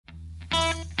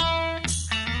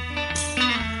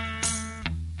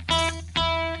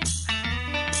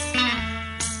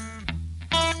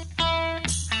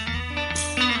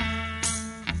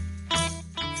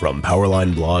from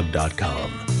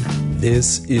PowerlineBlog.com.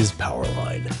 This is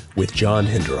Powerline with John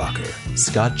Hinderaker,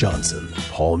 Scott Johnson,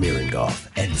 Paul Mierengoff,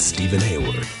 and Stephen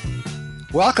Hayward.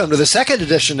 Welcome to the second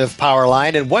edition of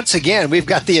Powerline, and once again, we've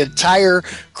got the entire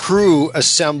crew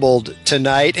assembled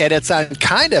tonight, and it's on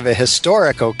kind of a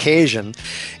historic occasion.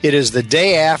 It is the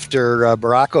day after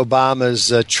Barack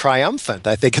Obama's triumphant,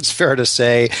 I think it's fair to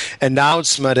say,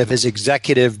 announcement of his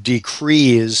executive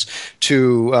decrees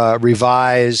to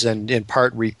revise and in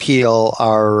part repeal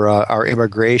our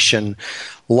immigration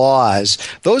laws.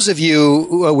 Those of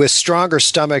you with stronger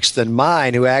stomachs than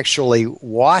mine who actually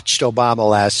watched Obama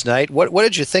last night, what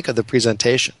did you think of the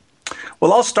presentation?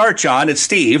 Well, I'll start, John. It's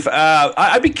Steve.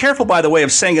 I'd be careful, by the way,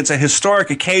 of saying it's a historic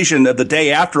occasion of the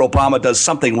day after Obama does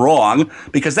something wrong,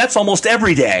 because that's almost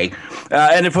every day.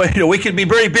 And if we could be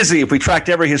very busy if we tracked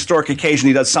every historic occasion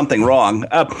he does something wrong.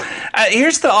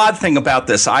 Here's the odd thing about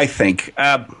this, I think.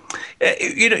 At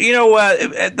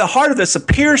the heart of this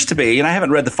appears to be, and I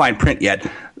haven't read the fine print yet,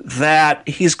 that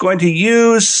he's going to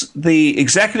use the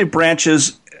executive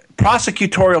branch's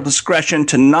prosecutorial discretion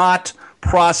to not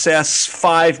process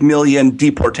 5 million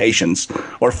deportations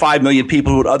or 5 million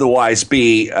people who would otherwise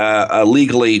be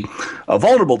legally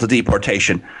vulnerable to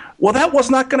deportation. Well, that was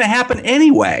not going to happen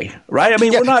anyway, right? I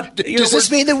mean, we're not. Does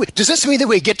this mean that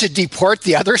we get to deport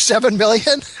the other 7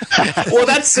 million? Well,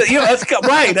 that's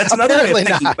right. That's another way of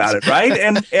thinking about it, right?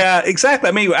 And exactly.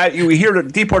 I mean, we hear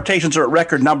that deportations are at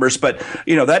record numbers, but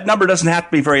that number doesn't have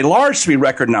to be very large to be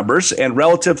record numbers, and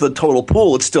relative to the total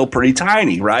pool, it's still pretty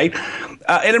tiny, right?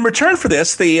 And in return for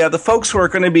this, the folks who are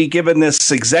going to be given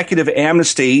this executive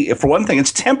amnesty, for one thing,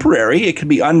 it's temporary. It can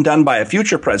be undone by a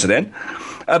future president.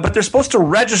 But they're supposed to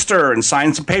register and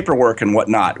sign some paperwork and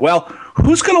whatnot. Well,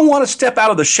 who's going to want to step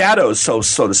out of the shadows, so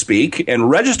to speak, and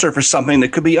register for something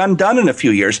that could be undone in a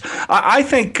few years? I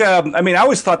think, I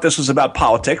always thought this was about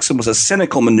politics and was a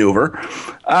cynical maneuver.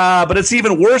 But it's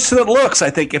even worse than it looks, I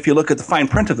think, if you look at the fine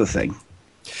print of the thing.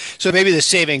 So maybe the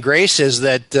saving grace is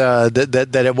that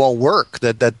it won't work,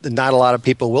 that not a lot of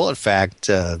people will, in fact,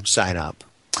 sign up.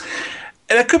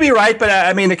 That could be right,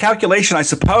 but the calculation, I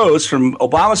suppose, from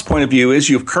Obama's point of view is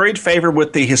you've curried favor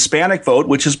with the Hispanic vote,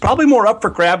 which is probably more up for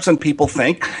grabs than people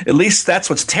think. At least that's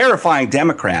what's terrifying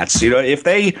Democrats.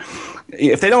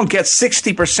 If they don't get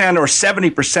 60% or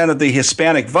 70% of the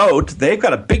Hispanic vote, they've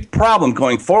got a big problem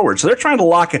going forward. So they're trying to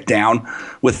lock it down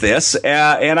with this.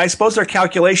 And I suppose their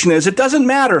calculation is it doesn't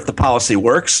matter if the policy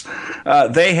works.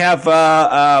 They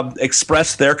have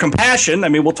expressed their compassion.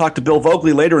 We'll talk to Bill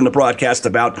Vogeley later in the broadcast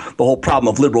about the whole problem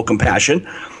of liberal compassion.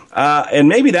 And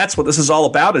maybe that's what this is all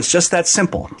about. It's just that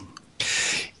simple.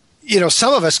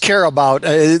 Some of us care about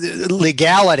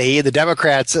legality. The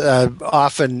Democrats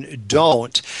often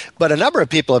don't. But a number of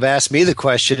people have asked me the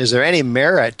question, is there any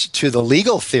merit to the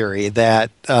legal theory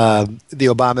that the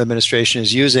Obama administration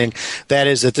is using? That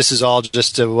is that this is all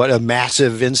just a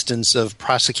massive instance of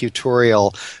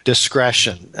prosecutorial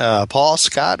discretion. Paul,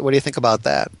 Scott, what do you think about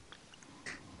that?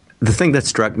 The thing that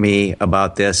struck me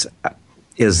about this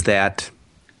is that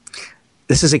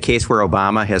this is a case where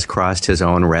Obama has crossed his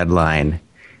own red line.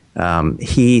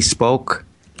 He spoke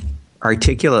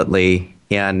articulately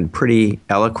and pretty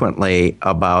eloquently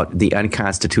about the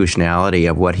unconstitutionality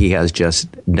of what he has just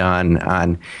done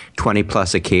on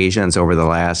 20-plus occasions over the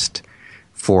last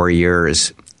 4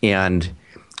 years. And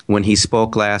when he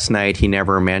spoke last night, he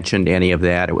never mentioned any of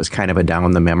that. It was kind of a down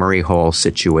the memory hole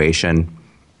situation.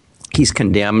 He's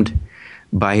condemned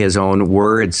by his own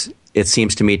words, it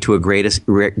seems to me, to a great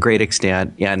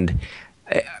extent. And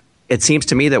it seems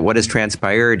to me that what has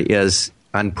transpired is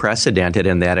unprecedented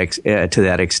in that to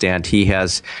that extent. He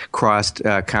has crossed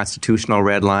constitutional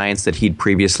red lines that he'd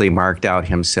previously marked out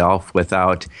himself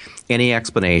without any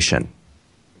explanation.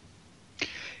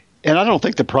 And I don't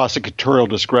think the prosecutorial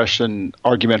discretion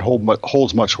argument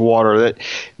holds much water. That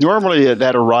normally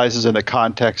that arises in the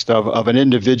context of an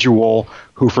individual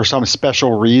who, for some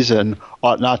special reason,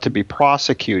 ought not to be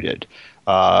prosecuted.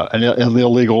 An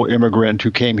illegal immigrant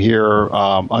who came here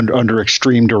under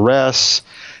extreme duress.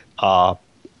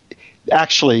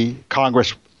 Actually,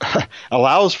 Congress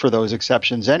allows for those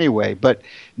exceptions anyway, but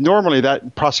normally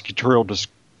that prosecutorial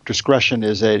discretion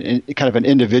is a kind of an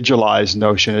individualized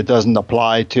notion. It doesn't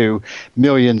apply to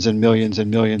millions and millions and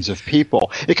millions of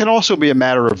people. It can also be a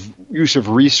matter of use of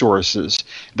resources.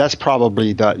 That's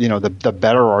probably the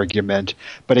better argument.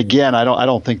 But again, I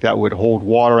don't think that would hold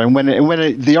water. And when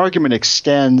the argument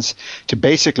extends to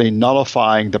basically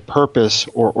nullifying the purpose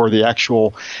or the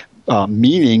actual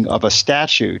meaning of a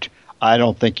statute, I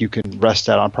don't think you can rest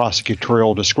that on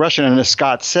prosecutorial discretion. And as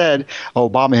Scott said,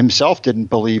 Obama himself didn't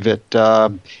believe it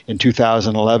in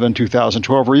 2011,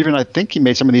 2012, or even I think he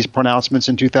made some of these pronouncements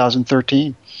in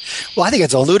 2013. Well, I think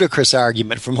it's a ludicrous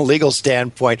argument from a legal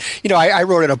standpoint. I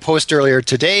wrote in a post earlier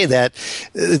today that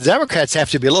the Democrats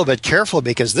have to be a little bit careful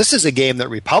because this is a game that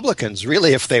Republicans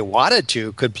really, if they wanted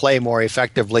to, could play more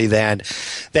effectively than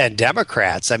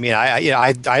Democrats. I mean,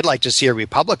 I'd like to see a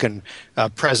Republican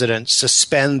president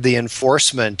suspend the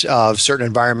enforcement of certain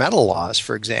environmental laws,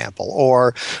 for example,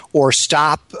 or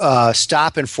stop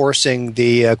enforcing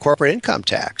the corporate income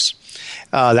tax.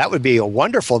 That would be a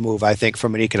wonderful move, I think,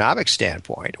 from an economic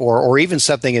standpoint, or even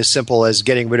something as simple as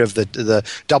getting rid of the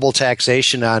double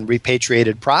taxation on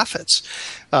repatriated profits.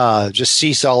 Just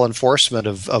cease all enforcement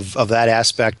of that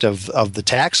aspect of the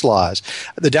tax laws.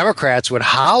 The Democrats would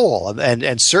howl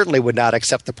and certainly would not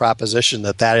accept the proposition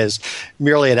that is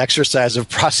merely an exercise of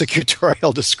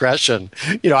prosecutorial discretion.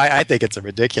 I think it's a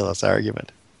ridiculous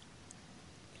argument.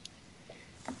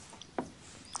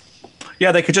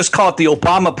 Yeah, they could just call it the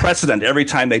Obama precedent every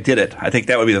time they did it. I think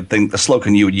that would be the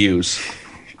slogan you would use.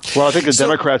 Well, I think the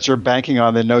Democrats are banking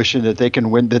on the notion that they can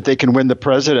win the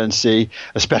presidency,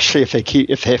 especially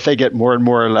if they get more and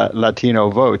more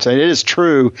Latino votes. And it is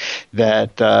true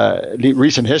that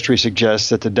recent history suggests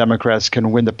that the Democrats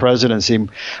can win the presidency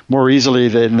more easily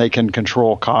than they can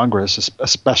control Congress,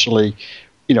 especially,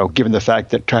 given the fact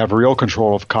that to have real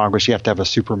control of Congress, you have to have a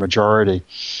supermajority.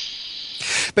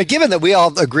 But given that we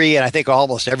all agree, and I think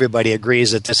almost everybody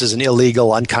agrees that this is an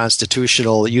illegal,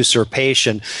 unconstitutional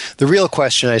usurpation, the real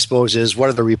question, I suppose, is what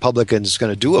are the Republicans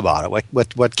going to do about it?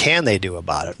 What can they do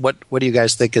about it? What do you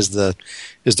guys think is the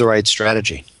right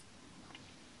strategy?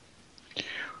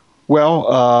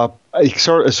 Well,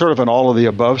 sort of an all of the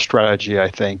above strategy, I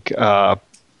think.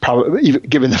 Probably,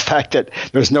 given the fact that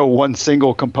there's no one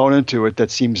single component to it that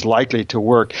seems likely to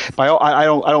work. I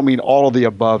don't mean all of the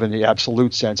above in the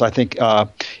absolute sense. I think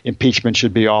impeachment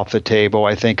should be off the table.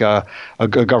 I think a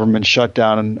government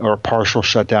shutdown or a partial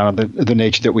shutdown of the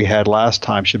nature that we had last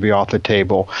time should be off the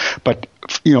table. But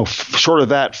short of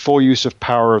that, full use of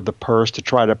power of the purse to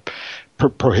try to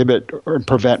prohibit or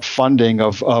prevent funding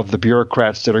of the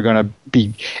bureaucrats that are going to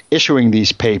be issuing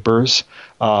these papers.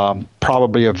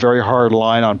 Probably a very hard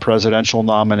line on presidential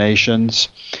nominations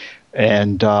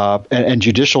and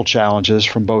judicial challenges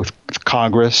from both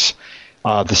Congress,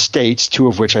 the states, two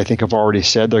of which I think have already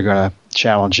said they're going to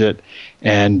challenge it,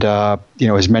 and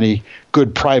as many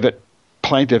good private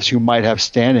plaintiffs who might have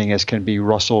standing as can be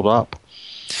rustled up.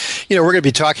 We're going to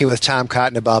be talking with Tom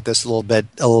Cotton about this a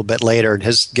little bit later, and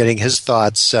getting his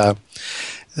thoughts on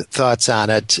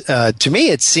it. To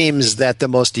me, it seems that the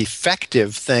most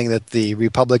effective thing that the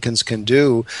Republicans can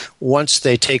do once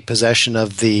they take possession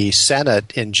of the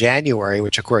Senate in January,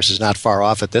 which of course is not far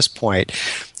off at this point,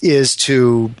 is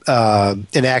to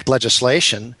enact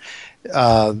legislation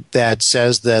that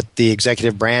says that the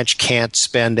executive branch can't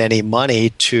spend any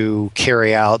money to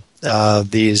carry out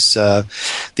these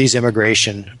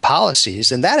immigration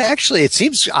policies. And that actually, it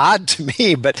seems odd to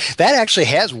me, but that actually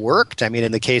has worked. I mean,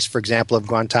 in the case, for example, of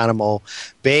Guantanamo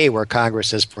Bay, where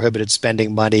Congress has prohibited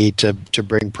spending money to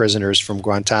bring prisoners from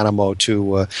Guantanamo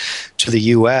to the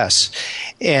U.S.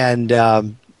 And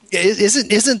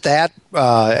isn't that,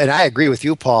 and I agree with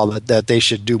you, Paul, that they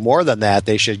should do more than that.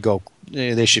 They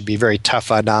should be very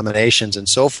tough on nominations and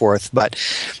so forth. But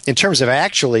in terms of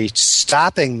actually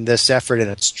stopping this effort in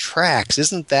its tracks,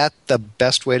 isn't that the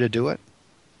best way to do it?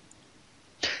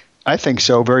 I think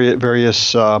so.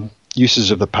 Various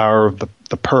uses of the power of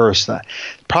the purse. The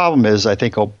problem is, I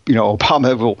think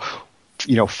Obama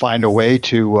will find a way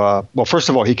to. Well, first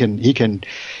of all, he can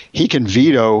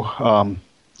veto.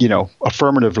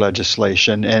 Affirmative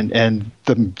legislation, and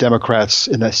the Democrats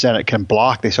in the Senate can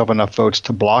block. They still have enough votes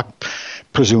to block,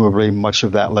 presumably, much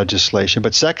of that legislation.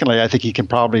 But secondly, I think he can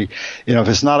probably, if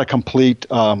it's not a complete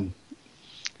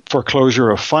foreclosure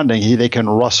of funding, they can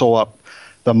rustle up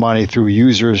the money through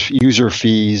user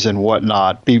fees and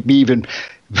whatnot. Even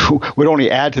would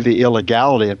only add to the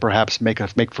illegality and perhaps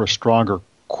make for a stronger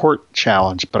court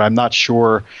challenge, but I'm not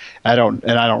sure. I don't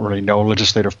really know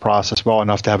legislative process well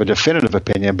enough to have a definitive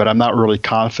opinion, but I'm not really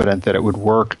confident that it would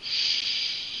work.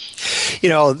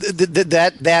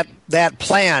 That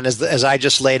plan, as I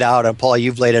just laid out, and Paul,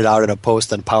 you've laid it out in a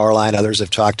post on Powerline. Others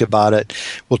have talked about it.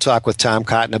 We'll talk with Tom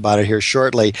Cotton about it here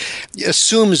shortly.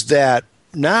 Assumes that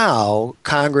now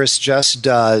Congress just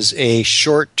does a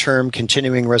short-term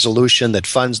continuing resolution that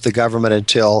funds the government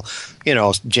until,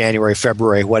 January,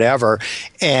 February, whatever.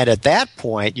 And at that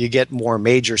point, you get more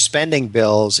major spending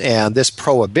bills, and this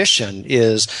prohibition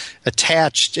is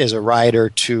attached as a rider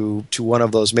to one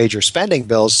of those major spending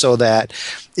bills, so that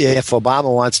if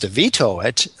Obama wants to veto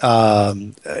it,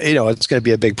 it's going to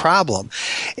be a big problem.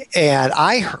 And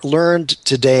I learned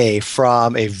today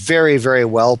from a very, very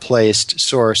well-placed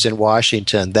source in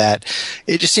Washington that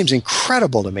it just seems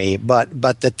incredible to me, but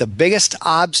that the biggest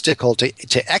obstacle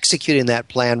to executing that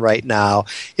plan right now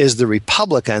is the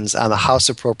Republicans on the House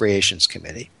Appropriations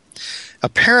Committee.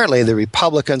 Apparently, the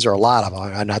Republicans, or a lot of them,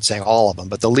 I'm not saying all of them,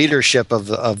 but the leadership of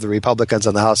the Republicans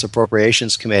on the House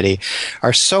Appropriations Committee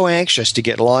are so anxious to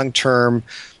get long-term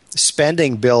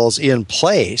spending bills in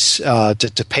place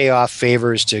to pay off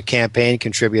favors to campaign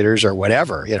contributors or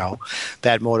whatever,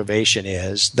 that motivation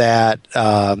is, that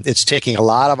it's taking a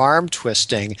lot of arm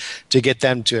twisting to get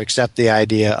them to accept the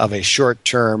idea of a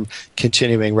short-term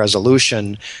continuing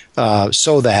resolution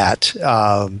so that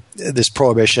this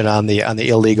prohibition on the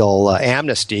illegal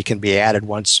amnesty can be added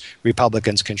once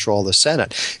Republicans control the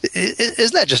Senate.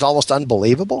 Isn't that just almost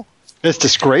unbelievable? It's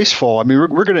disgraceful. I mean,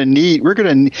 we're going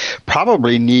to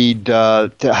probably need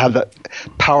to have the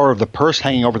power of the purse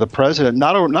hanging over the president,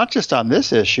 not just on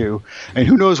this issue. I mean,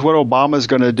 who knows what Obama's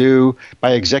going to do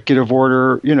by executive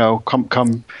order?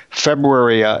 Come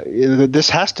February. This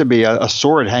has to be a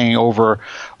sword hanging over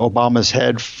Obama's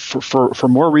head for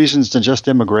more reasons than just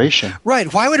immigration.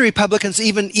 Right. Why would Republicans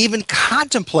even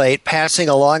contemplate passing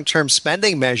a long-term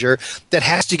spending measure that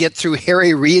has to get through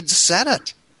Harry Reid's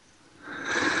Senate?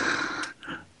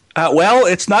 Well,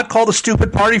 it's not called a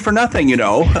stupid party for nothing,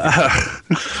 Yeah,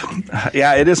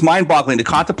 it is mind-boggling to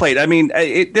contemplate. I mean,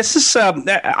 this is.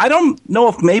 I don't know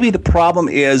if maybe the problem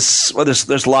is. Well,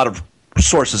 there's a lot of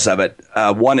sources of it.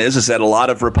 One is that a lot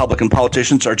of Republican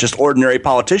politicians are just ordinary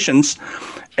politicians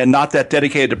and not that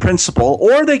dedicated to principle,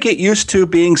 or they get used to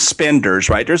being spenders,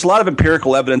 right? There's a lot of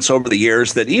empirical evidence over the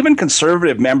years that even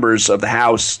conservative members of the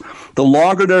House, the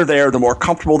longer they're there, the more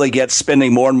comfortable they get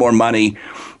spending more and more money,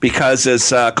 because as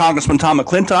Congressman Tom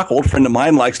McClintock, old friend of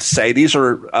mine, likes to say, these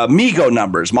are Migo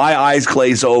numbers. My eyes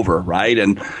glaze over, right?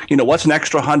 And, what's an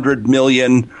extra 100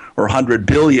 million or 100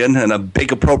 billion in a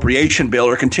big appropriation bill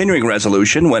or continuing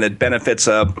resolution when it benefits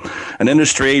an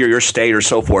industry or your state or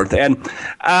so forth? And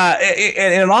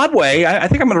in an odd way, I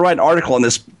think I'm going to write an article on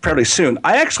this fairly soon.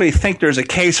 I actually think there's a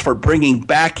case for bringing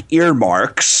back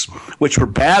earmarks, which were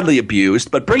badly abused,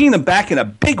 but bringing them back in a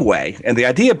big way. And the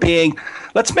idea being,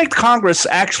 let's make Congress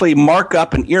actually mark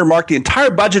up and earmark the entire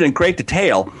budget in great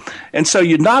detail. And so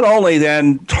you not only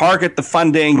then target the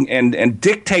funding and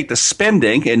dictate the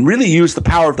spending and really use the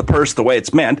power of the purse the way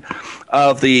it's meant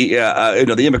of the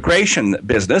immigration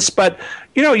business, but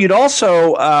you'd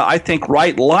also, I think,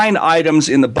 write line items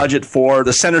in the budget for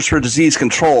the Centers for Disease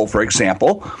Control, for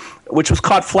example, which was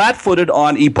caught flat-footed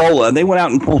on Ebola. And they went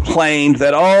out and complained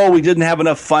that, we didn't have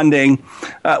enough funding.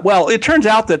 Well, it turns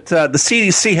out that the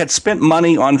CDC had spent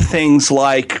money on things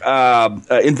like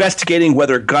investigating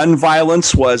whether gun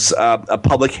violence was a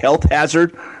public health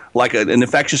hazard, like an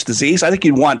infectious disease. I think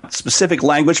you'd want specific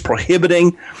language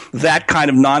prohibiting that kind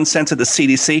of nonsense at the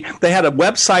CDC. They had a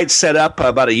website set up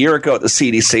about a year ago at the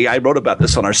CDC. I wrote about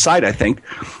this on our site, I think,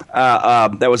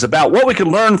 that was about what we could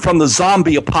learn from the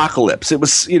zombie apocalypse. It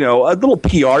was, a little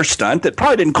PR stunt that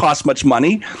probably didn't cost much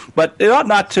money, but it ought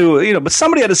not to, but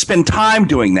somebody had to spend time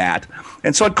doing that.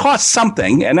 And so it costs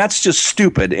something, and that's just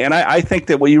stupid. And I think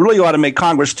that what you really ought to make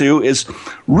Congress do is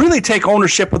really take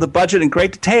ownership of the budget in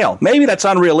great detail. Maybe that's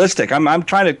unrealistic. I'm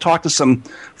trying to talk to some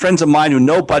friends of mine who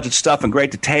know budget stuff in great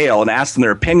detail and ask them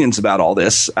their opinions about all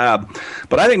this.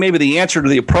 But I think maybe the answer to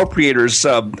the appropriators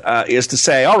is to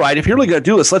say, all right, if you're really going to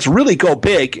do this, let's really go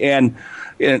big and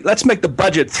let's make the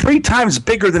budget 3 times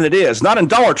bigger than it is, not in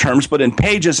dollar terms, but in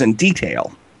pages and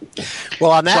detail.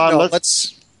 Well, on that John, note,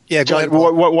 let's... Yeah, go ahead.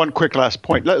 One quick last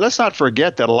point. Let's not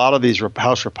forget that a lot of these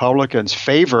House Republicans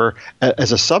favor,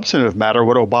 as a substantive matter,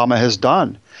 what Obama has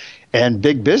done. And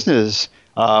big business,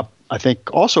 I think,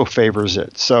 also favors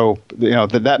it. So,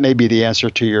 that may be the answer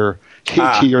to your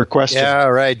question. Yeah,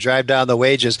 right. Drive down the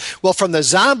wages. Well, from the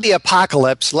zombie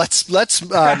apocalypse, let's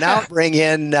now bring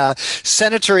in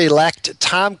Senator-elect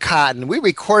Tom Cotton. We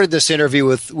recorded this interview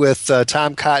with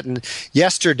Tom Cotton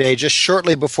yesterday, just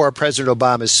shortly before President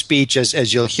Obama's speech,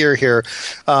 as you'll hear here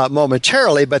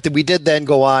momentarily. But we did then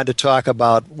go on to talk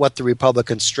about what the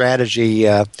Republican strategy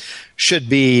should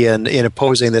be in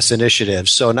opposing this initiative.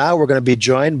 So now we're going to be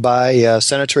joined by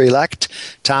Senator-elect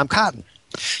Tom Cotton.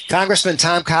 Congressman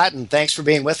Tom Cotton, thanks for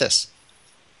being with us.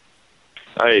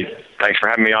 Hi, Thanks for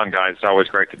having me on, guys. It's always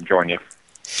great to join you.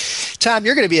 Tom,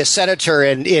 you're going to be a senator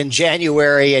in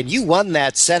January, and you won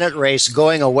that Senate race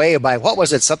going away by, what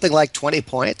was it, something like 20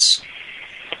 points?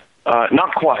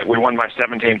 Not quite. We won by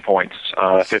 17 points,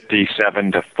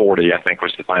 57 to 40, I think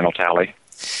was the final tally.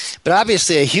 But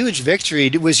obviously a huge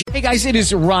victory. Hey guys, it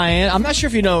is Ryan. I'm not sure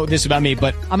if you know this about me,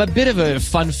 but I'm a bit of a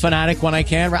fun fanatic when I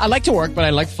can. I like to work, but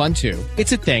I like fun too.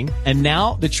 It's a thing. And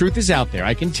now the truth is out there.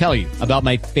 I can tell you about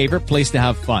my favorite place to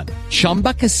have fun.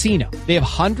 Chumba Casino. They have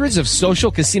hundreds of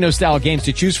social casino style games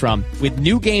to choose from with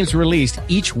new games released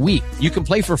each week. You can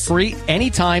play for free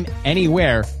anytime,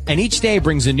 anywhere. And each day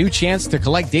brings a new chance to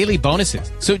collect daily bonuses.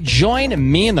 So join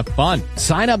me in the fun.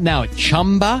 Sign up now at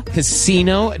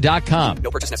ChumbaCasino.com.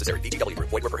 No purchase necessary. VGW.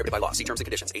 Void where prohibited by law. See terms and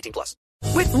conditions. 18+.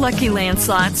 With Lucky Land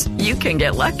Slots, you can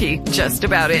get lucky just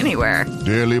about anywhere.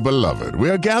 Dearly beloved, we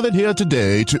are gathered here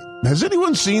today to... Has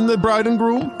anyone seen the bride and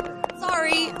groom?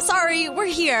 Sorry, we're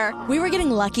here. We were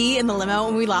getting lucky in the limo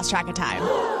and we lost track of time.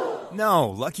 No,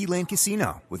 Lucky Land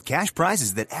Casino, with cash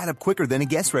prizes that add up quicker than a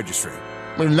guest registry.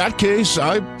 In that case,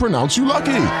 I pronounce you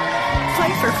lucky.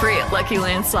 Play for free at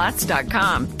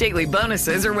LuckyLandSlots.com. Daily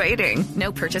bonuses are waiting.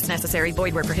 No purchase necessary.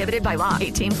 Void where prohibited by law.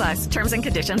 18+. Terms and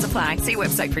conditions apply. See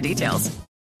website for details.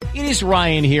 It is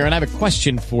Ryan here, and I have a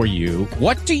question for you.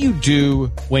 What do you do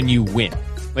when you win?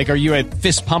 Like, are you a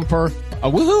fist pumper, a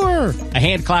woohooer, a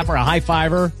hand clapper, a high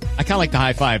fiver? I kind of like the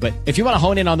high five, but if you want to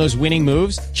hone in on those winning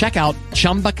moves, check out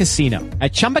Chumba Casino.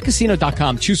 At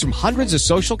ChumbaCasino.com, choose from hundreds of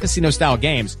social casino-style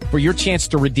games for your chance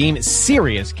to redeem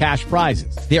serious cash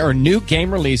prizes. There are new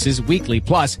game releases weekly,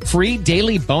 plus free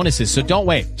daily bonuses, so don't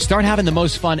wait. Start having the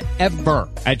most fun ever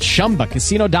at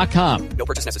ChumbaCasino.com. No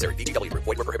purchase necessary. VGW. Void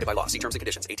where prohibited by law. See terms and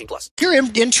conditions. 18+. Your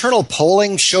internal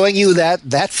polling showing you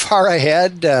that far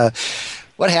ahead,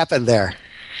 what happened there?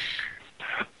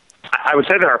 I would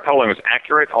say that our polling was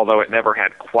accurate, although it never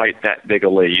had quite that big a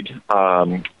lead.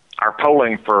 Our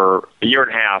polling for a year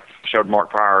and a half showed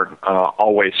Mark Pryor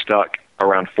always stuck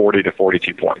around 40 to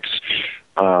 42 points.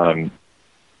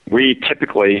 We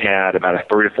typically had about a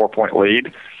 3 to 4 point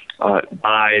lead.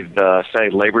 By the, say,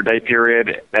 Labor Day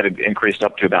period, that had increased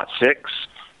up to about 6.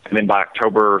 And then by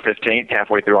October 15th,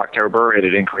 halfway through October, it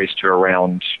had increased to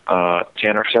around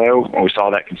 10 or so. And we saw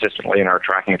that consistently in our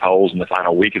tracking polls in the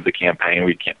final week of the campaign.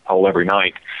 We can't poll every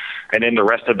night. And then the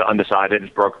rest of the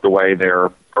undecideds broke the way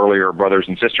their earlier brothers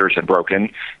and sisters had broken.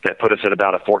 That put us at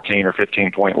about a 14 or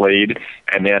 15-point lead.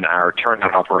 And then our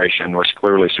turnout operation was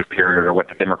clearly superior to what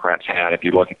the Democrats had if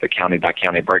you look at the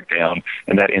county-by-county breakdown.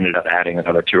 And that ended up adding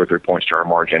another 2 or 3 points to our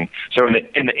margin. So in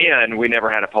the end, we never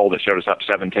had a poll that showed us up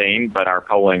 17, but our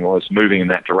polling was moving in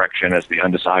that direction as the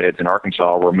undecideds in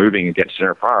Arkansas were moving against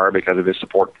Senator Pryor because of his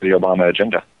support for the Obama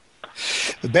agenda.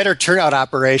 The better turnout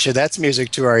operation, that's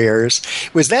music to our ears.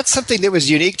 Was that something that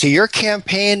was unique to your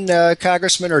campaign,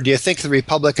 Congressman, or do you think the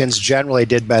Republicans generally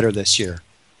did better this year?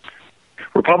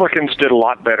 Republicans did a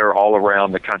lot better all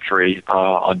around the country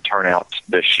on turnout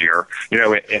this year. You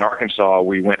know, in Arkansas,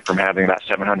 we went from having about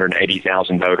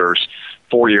 780,000 voters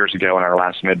 4 years ago in our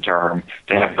last midterm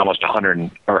to having almost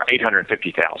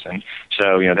 850,000.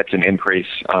 So, you know, that's an increase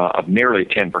of nearly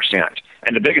 10%.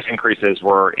 And the biggest increases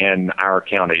were in our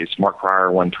counties. Mark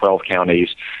Pryor won 12 counties.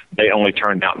 They only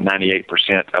turned out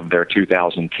 98% of their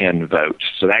 2010 votes.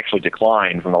 So they actually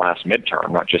declined from the last midterm,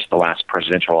 not just the last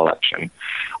presidential election.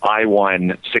 I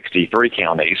won 63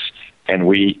 counties, and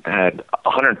we had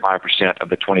 105% of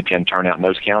the 2010 turnout in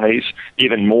those counties.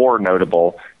 Even more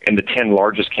notable, in the 10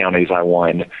 largest counties I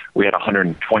won, we had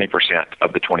 120%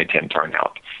 of the 2010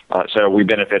 turnout. So we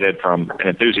benefited from an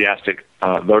enthusiastic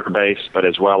voter base, but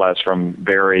as well as from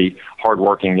very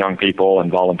hardworking young people and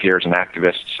volunteers and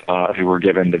activists who were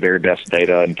given the very best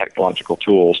data and technological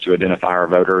tools to identify our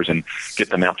voters and get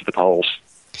them out to the polls.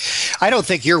 I don't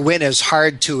think your win is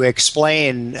hard to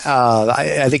explain.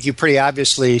 I think you pretty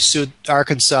obviously suit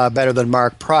Arkansas better than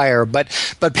Mark Pryor. But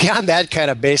beyond that kind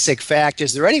of basic fact,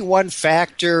 is there any one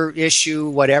factor, issue,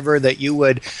 whatever, that you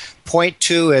would point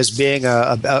to as being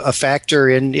a factor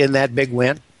in that big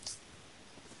win?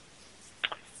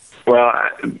 Well,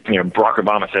 you know, Barack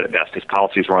Obama said it best. His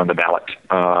policies were on the ballot.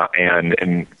 And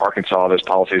in Arkansas, those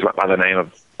policies went by the name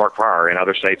of Mark Pryor. In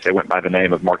other states, they went by the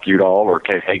name of Mark Udall or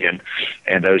Kay Hagan.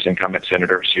 And those incumbent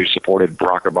senators who supported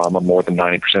Barack Obama more than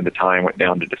 90% of the time went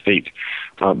down to defeat.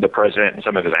 The president and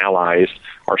some of his allies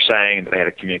are saying that they had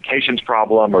a communications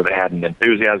problem or they had an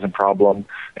enthusiasm problem.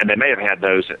 And they may have had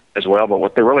those as well, but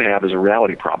what they really have is a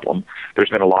reality problem.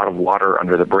 There's been a lot of water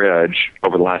under the bridge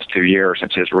over the last 2 years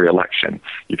since his reelection.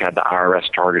 You've had the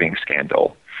IRS targeting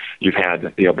scandal. You've had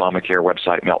the Obamacare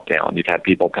website meltdown. You've had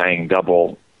people paying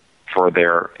double for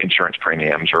their insurance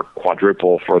premiums or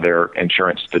quadruple for their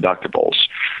insurance deductibles.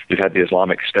 You've had the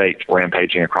Islamic State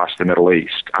rampaging across the Middle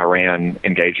East, Iran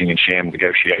engaging in sham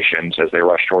negotiations as they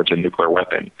rush towards a nuclear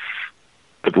weapon.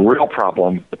 The real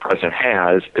problem the president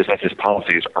has is that his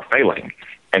policies are failing,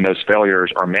 and those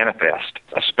failures are manifest,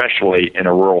 especially in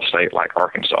a rural state like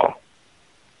Arkansas.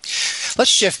 Let's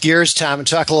shift gears, Tom, and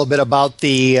talk a little bit about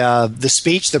the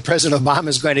speech that President Obama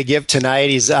is going to give tonight.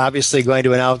 He's obviously going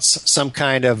to announce some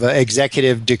kind of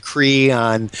executive decree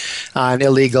on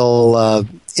illegal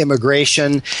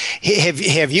immigration.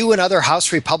 Have you and other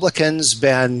House Republicans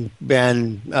been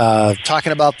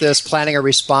talking about this, planning a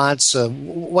response?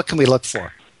 What can we look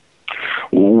for?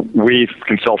 We've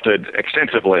consulted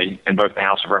extensively in both the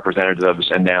House of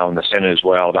Representatives and now in the Senate as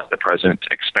well about the president's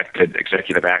expected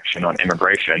executive action on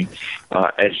immigration.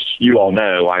 As you all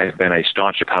know, I have been a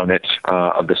staunch opponent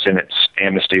of the Senate's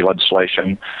amnesty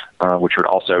legislation, which would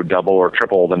also double or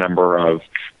triple the number of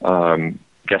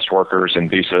guest workers and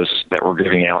visas that we're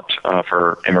giving out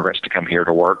for immigrants to come here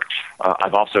to work.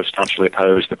 I've also staunchly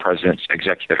opposed the president's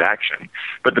executive action.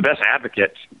 But the best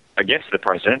advocate against the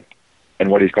president and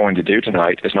what he's going to do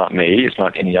tonight is not me, it's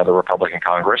not any other Republican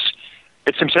Congress,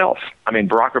 it's himself. I mean,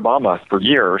 Barack Obama for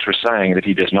years was saying that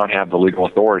he does not have the legal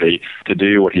authority to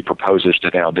do what he proposes to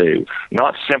now do.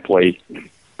 Not simply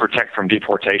protect from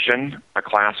deportation a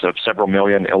class of several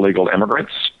million illegal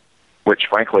immigrants, which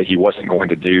frankly he wasn't going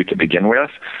to do to begin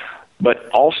with, but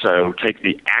also take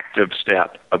the active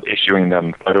step of issuing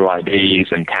them photo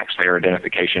IDs and taxpayer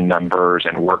identification numbers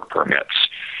and work permits.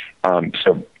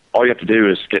 So all you have to do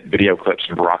is get video clips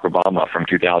of Barack Obama from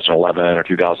 2011 or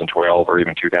 2012 or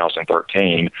even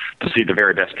 2013 to see the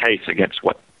very best case against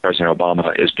what President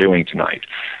Obama is doing tonight.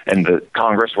 And the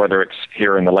Congress, whether it's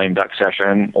here in the lame duck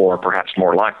session or perhaps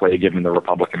more likely, given the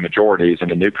Republican majorities in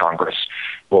the new Congress,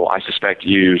 will, I suspect,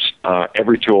 use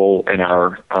every tool in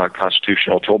our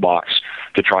constitutional toolbox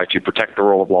to try to protect the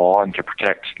rule of law and to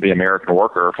protect the American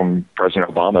worker from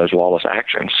President Obama's lawless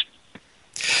actions.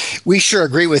 We sure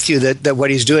agree with you that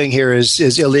what he's doing here is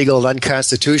illegal and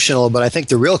unconstitutional, but I think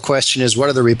the real question is what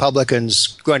are the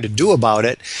Republicans going to do about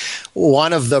it?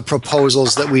 One of the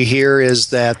proposals that we hear is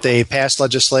that they pass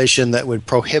legislation that would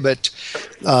prohibit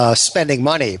spending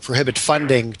money, prohibit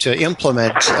funding to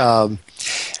implement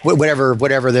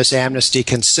whatever this amnesty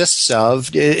consists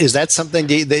of. Is that something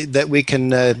that we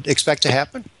can expect to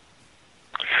happen?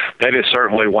 That is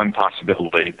certainly one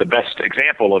possibility. The best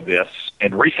example of this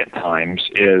in recent times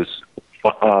is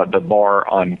the bar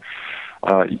on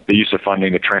the use of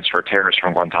funding to transfer terrorists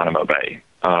from Guantanamo Bay.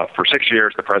 For 6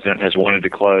 years, the president has wanted to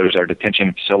close our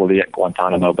detention facility at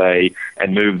Guantanamo Bay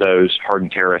and move those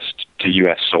hardened terrorists to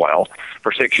U.S. soil.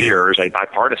 For 6 years, a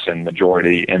bipartisan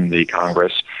majority in the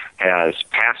Congress has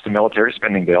passed a military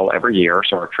spending bill every year,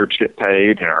 so our troops get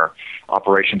paid and our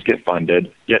operations get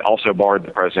funded, yet also barred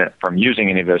the president from using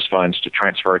any of those funds to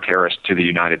transfer a terrorist to the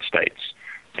United States.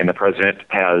 And the president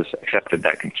has accepted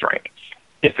that constraint.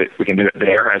 If we can do it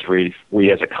there, as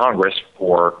we as a Congress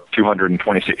for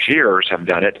 226 years have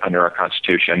done it under our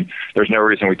Constitution, there's no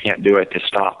reason we can't do it to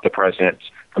stop the president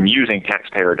from using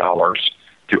taxpayer dollars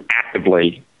to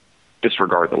actively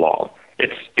disregard the law.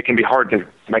 It can be hard to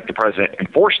make the president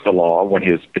enforce the law when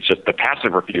it's just the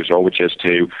passive refusal, which is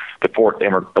to deport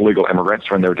illegal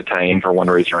immigrants when they're detained for one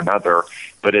reason or another.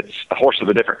 But it's a horse of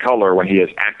a different color when he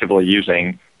is actively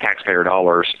using taxpayer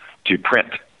dollars to print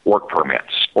work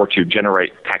permits or to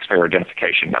generate taxpayer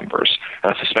identification numbers.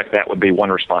 And I suspect that would be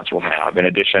one response we'll have, in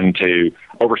addition to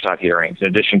oversight hearings, in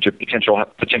addition to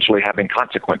potentially having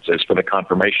consequences for the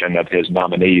confirmation of his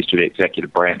nominees to the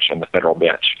executive branch and the federal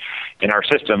bench. In our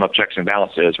system of checks and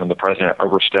balances, when the president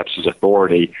oversteps his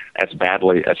authority as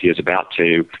badly as he is about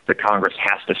to, the Congress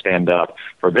has to stand up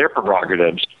for their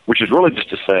prerogatives, which is really just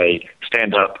to say,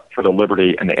 stand up for the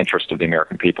liberty and the interest of the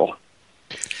American people.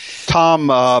 Tom,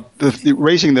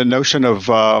 raising the notion of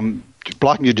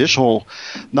blocking judicial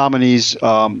nominees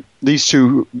leads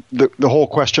to the whole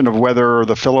question of whether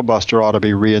the filibuster ought to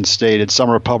be reinstated. Some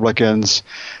Republicans,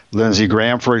 Lindsey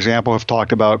Graham, for example, have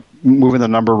talked about moving the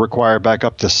number required back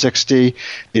up to 60,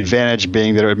 the advantage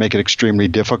being that it would make it extremely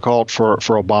difficult for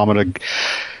Obama to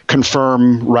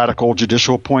confirm radical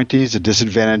judicial appointees, the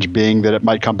disadvantage being that it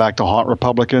might come back to haunt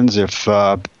Republicans if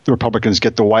the Republicans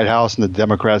get the White House and the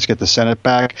Democrats get the Senate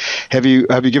back. Have you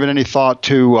given any thought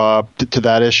to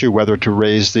that issue, whether to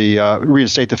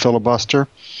reinstate the filibuster?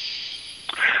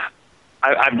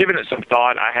 I've given it some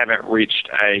thought. I haven't reached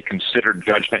a considered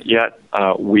judgment yet.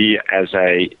 We, as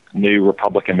a new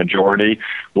Republican majority,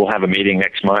 will have a meeting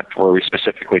next month where we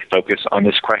specifically focus on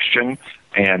this question.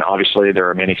 And obviously, there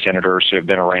are many senators who have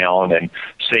been around and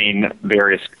seen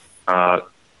various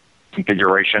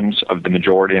configurations of the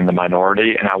majority and the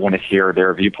minority, and I want to hear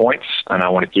their viewpoints, and I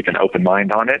want to keep an open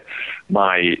mind on it.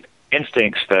 My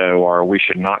instincts, though, are we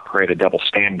should not create a double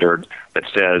standard that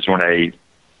says when a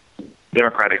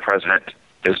Democratic president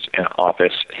is in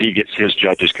office, he gets his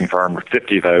judges confirmed with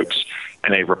 50 votes,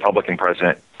 and a Republican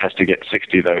president has to get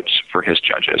 60 votes for his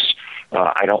judges.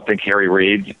 I don't think Harry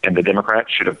Reid and the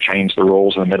Democrats should have changed the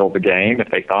rules in the middle of the game if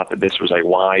they thought that this was a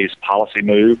wise policy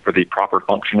move for the proper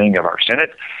functioning of our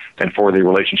Senate and for the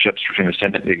relationships between the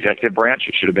Senate and the executive branch.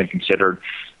 It should have been considered,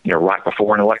 right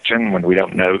before an election when we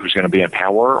don't know who's going to be in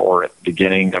power, or at the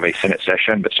beginning of a Senate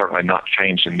session, but certainly not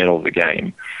changed in the middle of the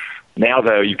game. Now,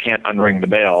 though, you can't unring the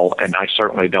bell, and I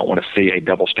certainly don't want to see a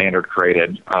double standard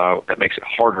created that makes it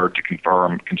harder to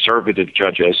confirm conservative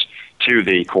judges to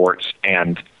the courts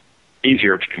and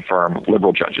easier to confirm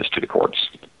liberal judges to the courts.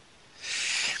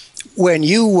 When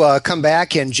you come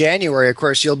back in January, of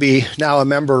course, you'll be now a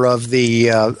member of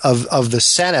the of the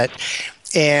Senate.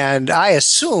 And I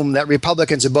assume that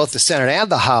Republicans in both the Senate and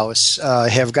the House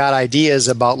have got ideas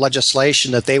about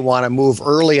legislation that they want to move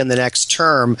early in the next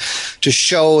term to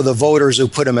show the voters who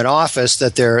put them in office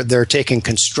that they're taking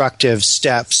constructive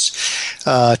steps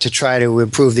to try to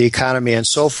improve the economy and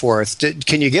so forth.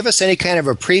 Can you give us any kind of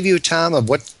a preview, Tom, of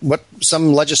what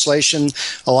some legislation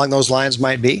along those lines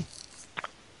might be?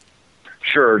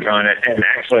 Sure, John. And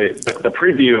actually, the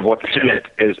preview of what the Senate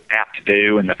is apt to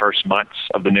do in the first months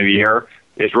of the new year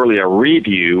is really a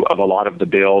review of a lot of the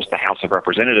bills the House of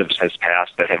Representatives has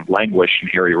passed that have languished in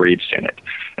Harry Reid's Senate.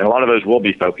 And a lot of those will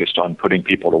be focused on putting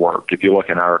people to work. If you look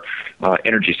in our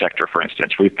energy sector, for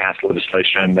instance, we've passed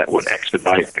legislation that would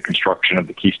expedite the construction of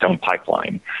the Keystone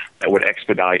Pipeline, that would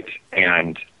expedite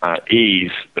and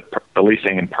ease the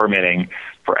leasing and permitting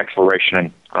for exploration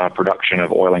and production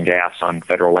of oil and gas on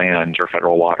federal lands or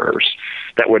federal waters.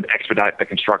 That would expedite the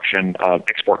construction of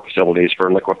export facilities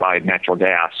for liquefied natural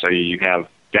gas. So you have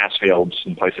gas fields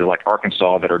in places like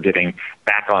Arkansas that are getting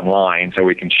back online so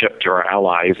we can ship to our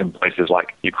allies in places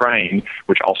like Ukraine,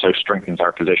 which also strengthens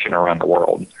our position around the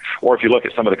world. Or if you look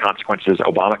at some of the consequences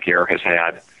Obamacare has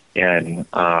had in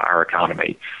our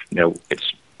economy,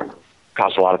 it's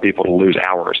caused a lot of people to lose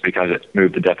hours because it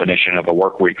moved the definition of a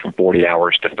work week from 40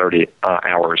 hours to 30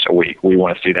 hours a week. We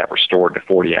want to see that restored to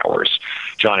 40 hours.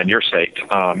 John, in your state,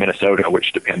 Minnesota,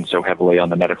 which depends so heavily on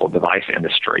the medical device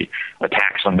industry, a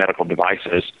tax on medical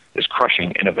devices is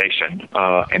crushing innovation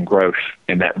and growth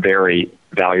in that very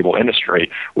valuable industry.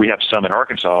 We have some in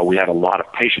Arkansas. We have a lot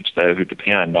of patients, though, who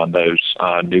depend on those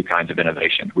new kinds of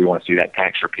innovations. We want to see that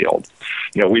tax repealed.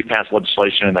 We've passed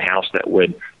legislation in the House that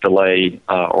would delay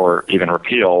or even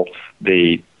repeal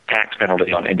the tax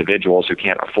penalty on individuals who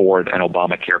can't afford an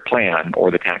Obamacare plan, or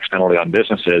the tax penalty on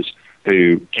businesses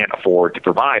who can't afford to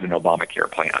provide an Obamacare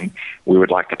plan. We would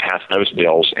like to pass those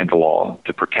bills into law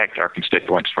to protect our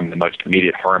constituents from the most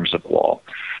immediate harms of the law.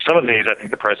 Some of these I think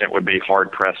the president would be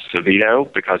hard-pressed to veto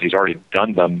because he's already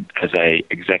done them as a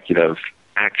executive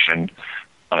action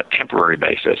on a temporary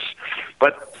basis.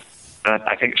 But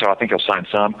I think he'll sign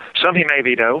some. Some he may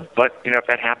veto, but if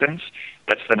that happens,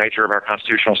 that's the nature of our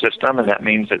constitutional system, and that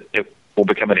means that it will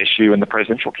become an issue in the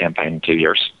presidential campaign in 2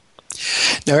 years.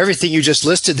 Now, everything you just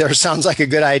listed there sounds like a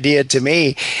good idea to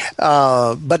me.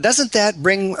 But doesn't that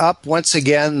bring up, once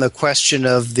again, the question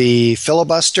of the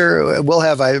filibuster? We'll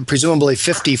have, presumably,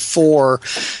 54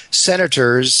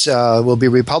 senators will be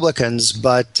Republicans.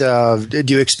 But do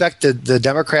you expect the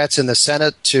Democrats in the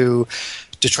Senate to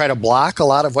try to block a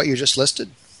lot of what you just listed?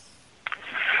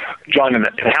 John, in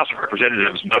the House of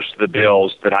Representatives, most of the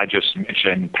bills that I just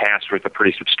mentioned passed with a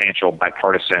pretty substantial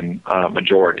bipartisan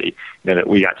majority.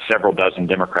 We got several dozen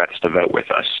Democrats to vote with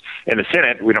us. In the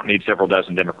Senate, we don't need several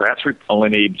dozen Democrats. We only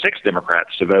need 6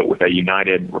 Democrats to vote with a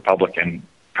united Republican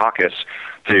caucus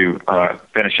to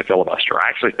finish a filibuster. I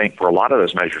actually think for a lot of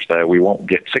those measures, though, we won't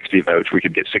get 60 votes. We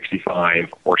could get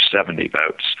 65 or 70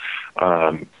 votes.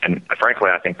 And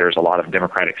frankly, I think there's a lot of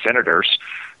Democratic senators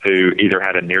who either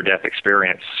had a near-death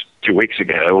experience 2 weeks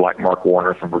ago, like Mark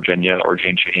Warner from Virginia or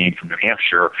Jeanne Shaheen from New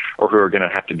Hampshire, or who are going to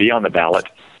have to be on the ballot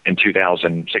in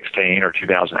 2016 or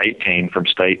 2018 from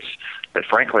states that,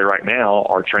 frankly, right now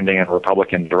are trending in a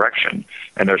Republican direction.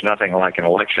 And there's nothing like an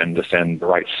election to send the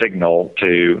right signal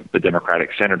to the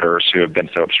Democratic senators who have been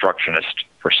so obstructionist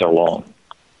for so long.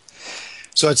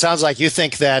 So it sounds like you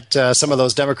think that some of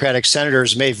those Democratic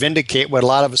senators may vindicate what a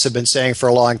lot of us have been saying for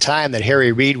a long time, that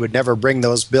Harry Reid would never bring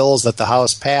those bills that the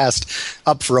House passed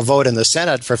up for a vote in the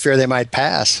Senate for fear they might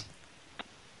pass.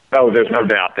 Oh, there's no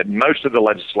doubt that most of the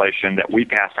legislation that we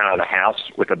passed out of the House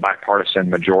with a bipartisan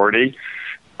majority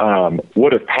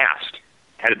would have passed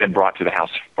had it been brought to the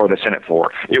House or the Senate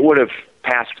floor. It would have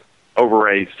passed over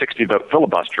a 60-vote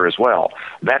filibuster as well.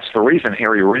 That's the reason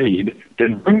Harry Reid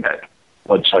didn't bring that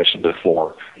legislation to the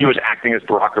floor. He was acting as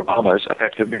Barack Obama's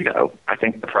effective veto. I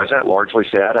think the president largely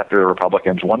said after the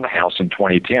Republicans won the House in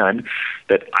 2010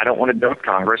 that I don't want to deal with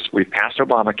Congress. We've passed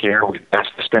Obamacare. We've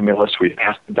passed the stimulus. We've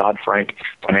passed the Dodd-Frank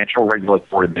financial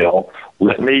regulatory bill.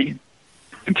 Let me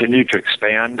continue to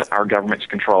expand our government's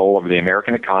control over the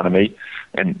American economy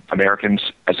and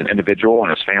Americans as an individual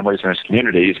and as families and as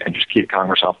communities, and just keep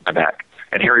Congress off my back.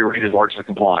 And Harry Reid has largely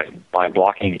complied by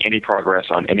blocking any progress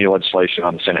on any legislation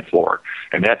on the Senate floor.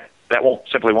 And that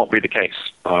simply won't be the case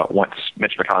once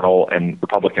Mitch McConnell and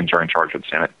Republicans are in charge of the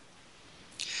Senate.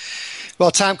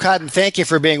 Well, Tom Cotton, thank you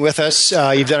for being with us.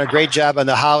 You've done a great job in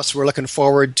the House. We're looking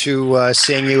forward to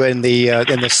seeing you in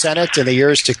the Senate in the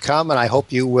years to come, and I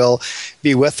hope you will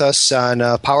be with us on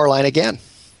Powerline again.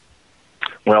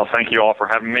 Well, thank you all for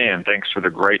having me, and thanks for the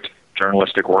great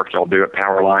journalistic work y'all do at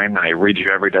Powerline. I read you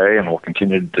every day, and will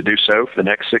continue to do so for the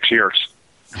next 6 years.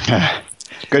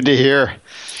 Good to hear.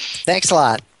 Thanks a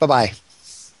lot. Bye-bye.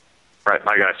 All right,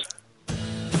 bye, guys.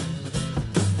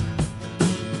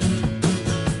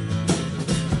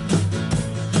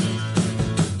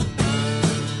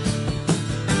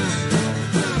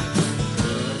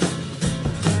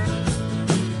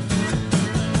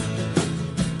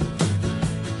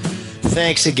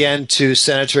 Thanks again to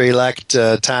Senator-elect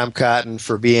Tom Cotton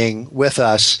for being with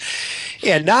us.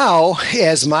 And now,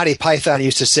 as Monty Python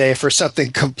used to say, for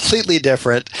something completely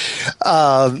different,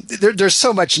 there's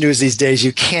so much news these days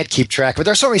you can't keep track of it.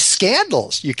 There's so many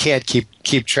scandals you can't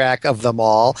keep track of them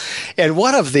all. And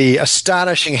one of the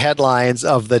astonishing headlines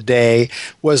of the day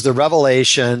was the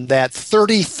revelation that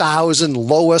 30,000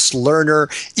 Lois Lerner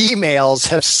emails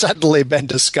have suddenly been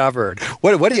discovered.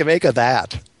 What do you make of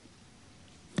that?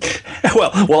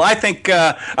 Well, I think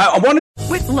I want to.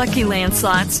 With Lucky Land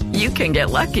Slots, you can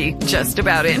get lucky just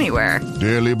about anywhere.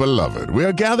 Dearly beloved, we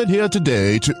are gathered here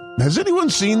today to. Has anyone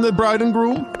seen the bride and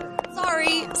groom?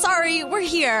 Sorry, we're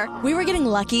here. We were getting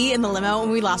lucky in the limo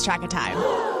and we lost track of time.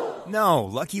 No,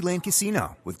 Lucky Land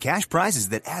Casino, with cash prizes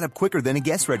that add up quicker than a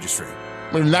guest registry.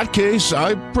 In that case,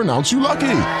 I pronounce you lucky.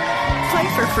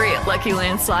 Play for free at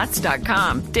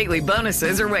LuckyLandSlots.com. Daily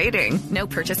bonuses are waiting. No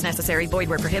purchase necessary. Void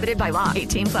where prohibited by law.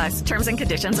 18+. Terms and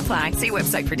conditions apply. See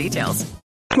website for details.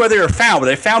 Where they were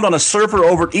found on a server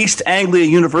over at East Anglia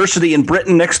University in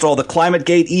Britain next to all the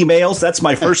ClimateGate emails. That's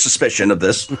my first suspicion of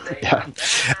this. Yeah,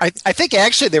 I think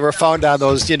actually they were found on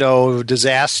those,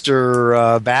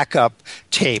 disaster backup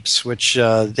tapes, which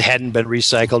hadn't been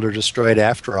recycled or destroyed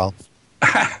after all.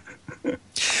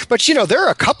 But, there are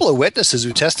a couple of witnesses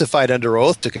who testified under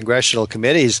oath to congressional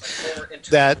committees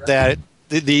that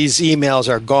these emails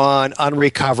are gone,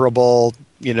 unrecoverable,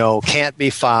 can't be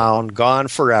found, gone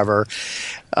forever,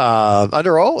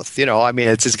 under oath.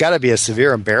 It's got to be a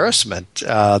severe embarrassment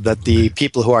that the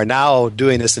people who are now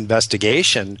doing this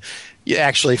investigation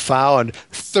actually found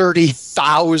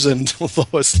 30,000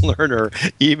 Lois Lerner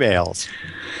emails.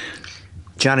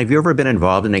 John, have you ever been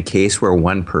involved in a case where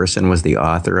one person was the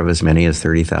author of as many as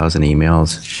 30,000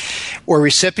 emails? Or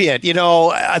recipient?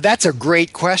 That's a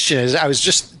great question. I was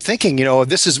just thinking,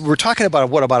 we're talking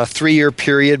about about a 3-year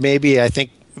period, maybe, I think,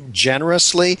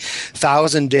 generously,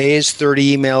 1,000 days,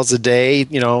 30 emails a day,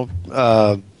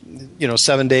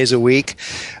 7 days a week.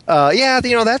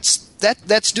 That's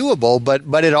doable,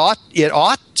 but it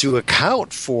ought to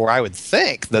account for, I would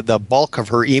think, the bulk of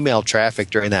her email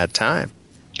traffic during that time.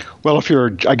 Well, if your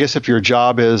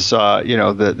job is,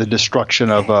 the destruction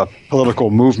of a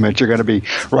political movement, you're going to be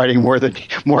writing more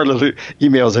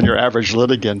emails than your average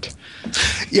litigant.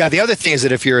 Yeah. The other thing is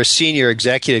that if you're a senior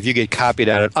executive, you get copied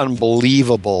on an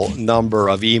unbelievable number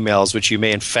of emails, which you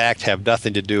may in fact have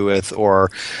nothing to do with, or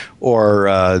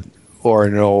know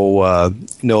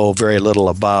very little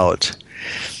about.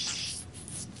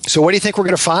 So what do you think we're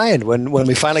going to find when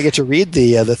we finally get to read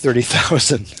the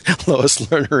 30,000 Lois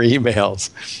Lerner emails?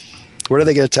 What are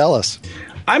they going to tell us?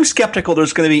 I'm skeptical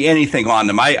there's going to be anything on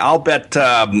them. I'll bet,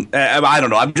 I don't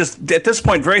know. I'm just, at this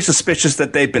point, very suspicious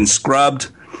that they've been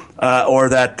scrubbed or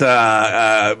that,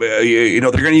 they're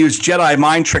going to use Jedi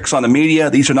mind tricks on the media.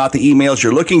 These are not the emails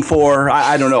you're looking for.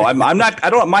 I don't know.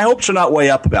 My hopes are not way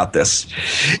up about this.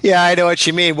 Yeah, I know what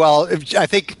you mean. Well, I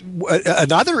think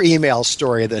another email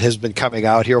story that has been coming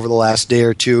out here over the last day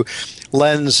or two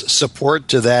lends support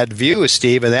to that view,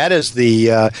 Steve, and that is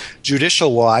the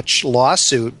Judicial Watch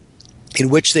lawsuit in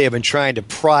which they have been trying to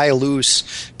pry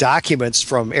loose documents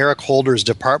from Eric Holder's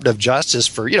Department of Justice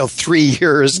for 3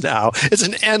 years now. It's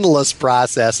an endless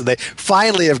process, and they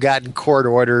finally have gotten court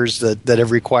orders that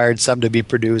have required some to be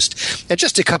produced. And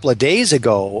just a couple of days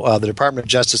ago, the Department of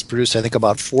Justice produced, I think,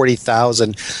 about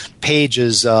 40,000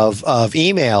 pages of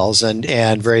emails,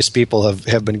 and various people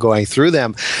have been going through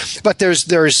them. But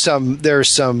there's some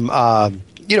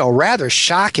rather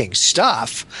shocking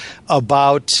stuff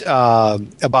about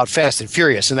Fast and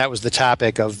Furious, and that was the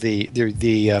topic of the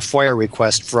FOIA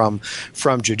request from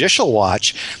Judicial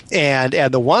Watch. And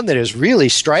the one that is really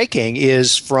striking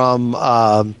is from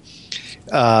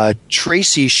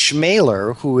Tracy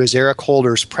Schmaler, who is Eric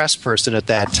Holder's press person at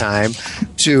that time,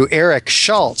 to Eric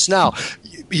Schultz. Now,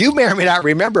 you may or may not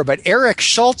remember, but Eric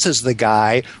Schultz is the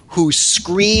guy who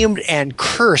screamed and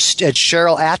cursed at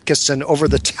Cheryl Atkinson over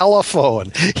the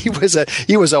telephone. He was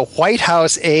a White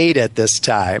House aide at this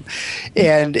time,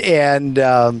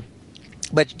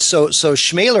 but so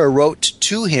Schmaler wrote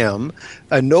to him,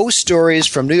 no stories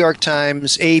from New York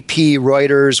Times, AP,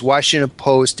 Reuters, Washington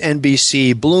Post,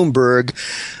 NBC, Bloomberg.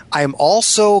 I'm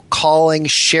also calling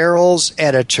Cheryl's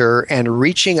editor and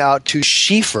reaching out to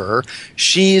Schieffer.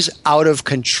 She's out of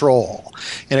control.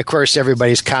 And of course,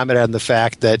 everybody's commented on the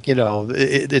fact that,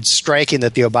 it's striking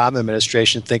that the Obama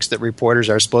administration thinks that reporters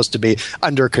are supposed to be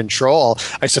under control.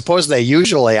 I suppose they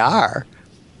usually are.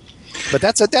 But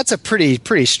that's a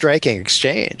pretty striking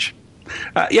exchange.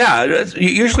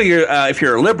 Usually if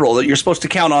you're a liberal, you're supposed to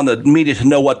count on the media to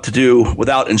know what to do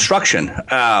without instruction.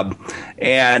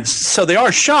 And so they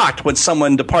are shocked when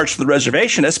someone departs from the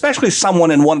reservation, especially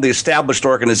someone in one of the established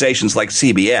organizations like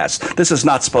CBS. This is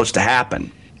not supposed to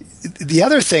happen. The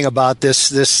other thing about this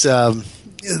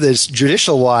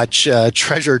Judicial Watch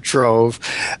treasure trove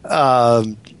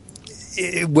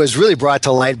it was really brought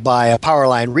to light by a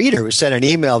Powerline reader who sent an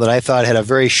email that I thought had a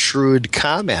very shrewd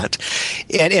comment.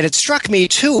 And it struck me,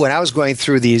 too, when I was going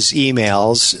through these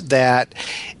emails, that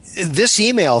this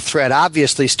email thread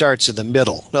obviously starts in the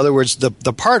middle. In other words, the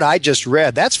part I just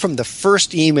read, that's from the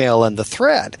first email in the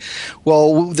thread.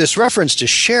 Well, this reference to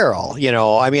Cheryl,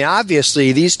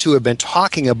 obviously these two have been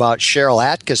talking about Cheryl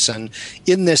Atkinson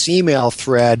in this email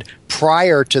thread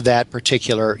prior to that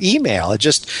particular email.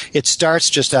 It starts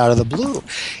just out of the blue.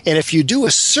 And if you do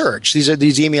a search, these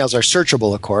emails are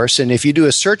searchable, of course, and if you do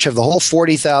a search of the whole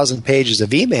 40,000 pages of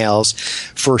emails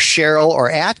for Cheryl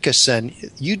or Atkinson,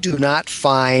 you do not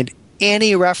find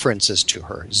any references to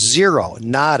her. Zero,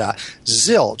 nada,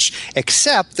 zilch,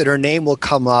 except that her name will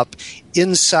come up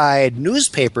inside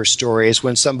newspaper stories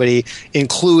when somebody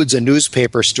includes a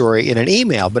newspaper story in an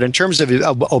email. But in terms of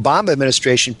Obama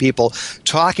administration people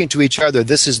talking to each other,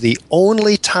 this is the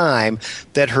only time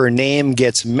that her name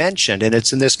gets mentioned. And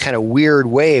it's in this kind of weird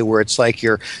way where it's like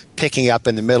you're picking up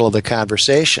in the middle of the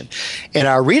conversation. And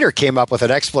our reader came up with an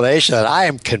explanation that I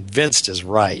am convinced is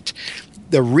right.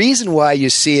 The reason why you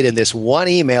see it in this one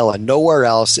email and nowhere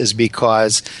else is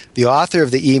because the author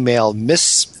of the email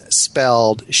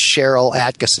misspelled Cheryl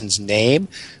Atkinson's name,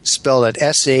 spelled it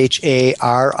Sharryl.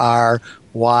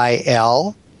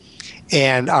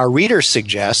 And our reader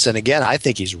suggests, and again, I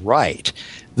think he's right,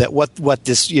 that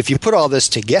if you put all this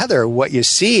together, what you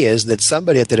see is that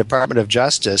somebody at the Department of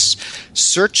Justice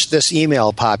searched this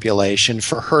email population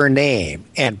for her name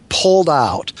and pulled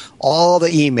out all the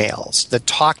emails that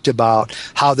talked about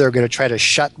how they're going to try to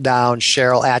shut down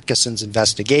Cheryl Atkinson's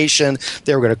investigation.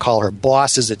 They were going to call her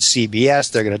bosses at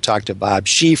CBS. They're going to talk to Bob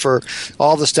Schieffer,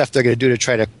 all the stuff they're going to do to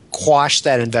try to quash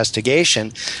that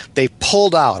investigation. They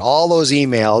pulled out all those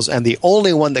emails, and the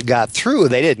only one that got through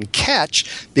they didn't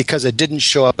catch because it didn't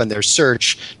show up in their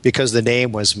search because the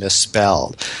name was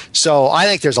misspelled. So I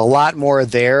think there's a lot more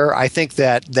there. I think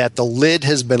that the lid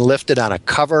has been lifted on a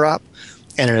cover-up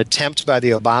and an attempt by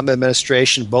the Obama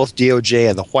administration, both DOJ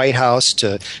and the White House,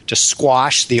 to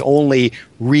squash the only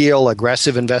real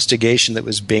aggressive investigation that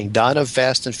was being done of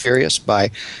Fast and Furious by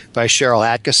Cheryl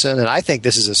Atkinson. And I think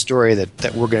this is a story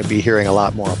that we're going to be hearing a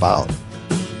lot more about.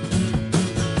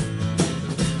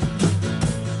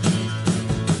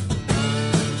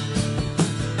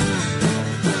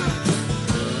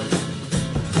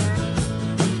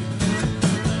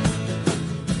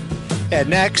 And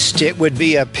next, it would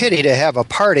be a pity to have a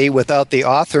party without the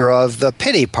author of The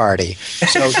Pity Party.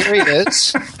 So here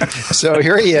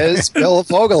he is, Bill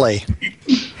Fogeley.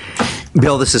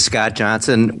 Bill, this is Scott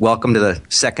Johnson. Welcome to the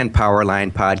second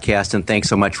Powerline podcast, and thanks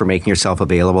so much for making yourself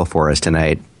available for us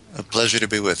tonight. A pleasure to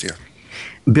be with you.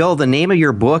 Bill, the name of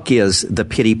your book is The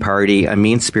Pity Party, a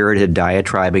mean-spirited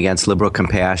diatribe against liberal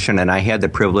compassion, and I had the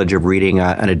privilege of reading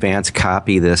an advance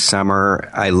copy this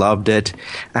summer. I loved it.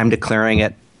 I'm declaring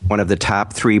it one of the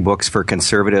top 3 books for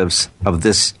conservatives of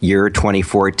this year,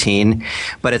 2014.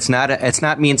 But it's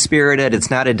not mean-spirited. It's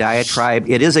not a diatribe.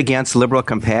 It is against liberal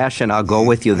compassion. I'll go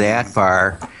with you that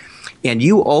far. And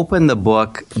you open the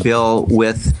book, Bill,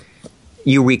 with,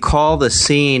 you recall the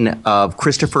scene of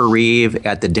Christopher Reeve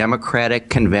at the Democratic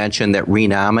convention that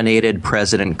renominated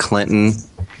President Clinton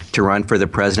to run for the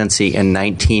presidency in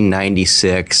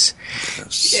 1996.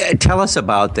 Yes. Tell us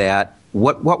about that.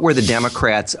 What were the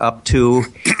Democrats up to,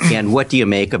 and what do you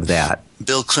make of that?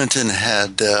 Bill Clinton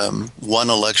had won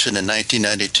election in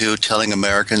 1992 telling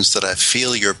Americans that I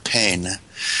feel your pain.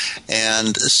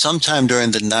 And sometime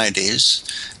during the 90s,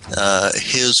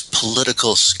 his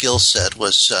political skill set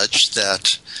was such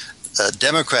that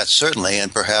Democrats certainly,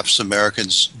 and perhaps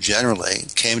Americans generally,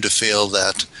 came to feel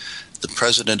that the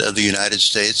President of the United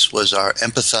States was our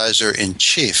empathizer in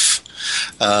chief.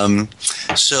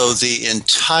 So the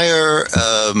entire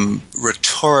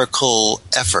rhetorical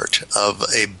effort of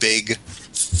a big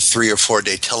 3 or 4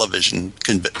 day television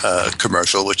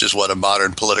commercial, which is what a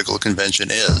modern political convention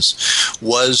is,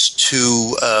 was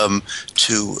to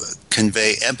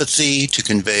convey empathy, to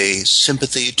convey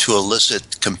sympathy, to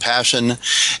elicit compassion,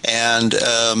 and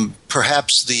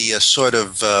perhaps the sort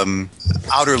of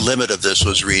outer limit of this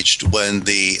was reached when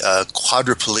the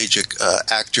quadriplegic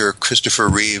actor Christopher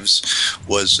Reeves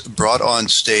was brought on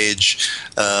stage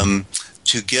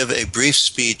to give a brief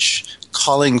speech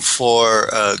calling for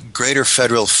greater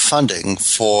federal funding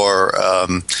for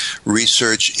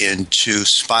research into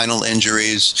spinal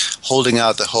injuries, holding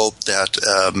out the hope that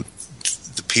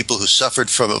the people who suffered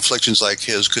from afflictions like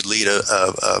his could lead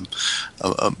a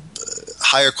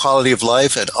higher quality of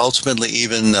life and ultimately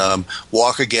even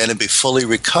walk again and be fully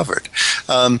recovered.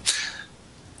 And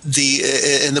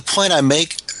the point I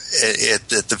make at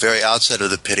the very outset of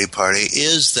the pity party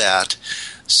is that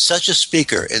such a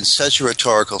speaker in such a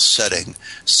rhetorical setting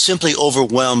simply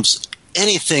overwhelms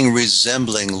anything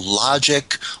resembling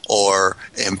logic or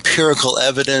empirical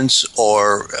evidence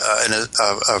or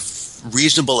a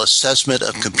reasonable assessment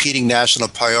of competing national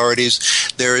priorities.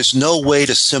 There is no way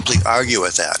to simply argue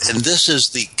with that. And this is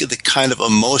the kind of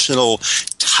emotional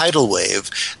tidal wave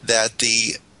that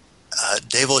the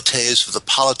devotees of the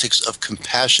politics of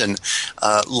compassion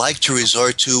like to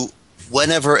resort to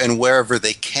whenever and wherever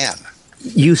they can.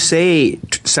 You say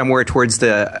somewhere towards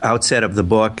the outset of the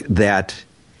book that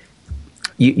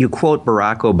you quote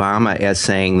Barack Obama as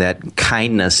saying that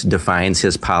kindness defines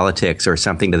his politics or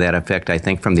something to that effect, I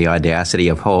think, from The Audacity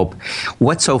of Hope.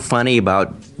 What's so funny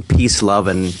about peace, love,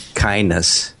 and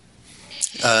kindness?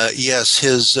 Yes,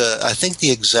 his I think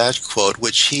the exact quote,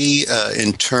 which he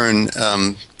in turn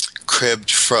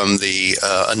cribbed from the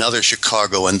another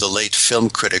Chicagoan, the late film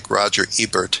critic Roger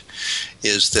Ebert,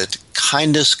 is that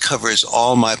kindness covers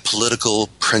all my political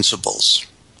principles.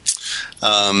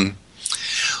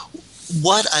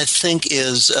 What I think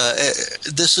is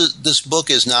this book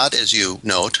is not, as you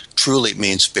note, truly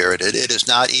mean-spirited. It is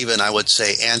not even, I would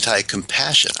say,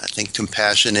 anti-compassion. I think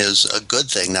compassion is a good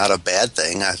thing, not a bad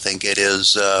thing. I think it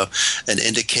is an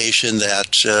indication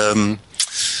that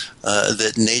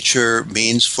that nature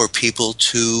means for people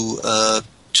to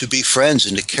be friends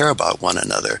and to care about one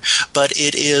another. But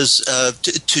it is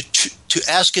to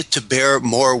ask it to bear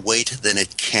more weight than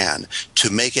it can, to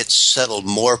make it settle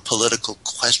more political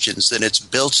questions than it's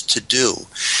built to do,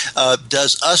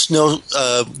 does us no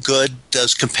good,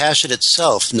 does compassion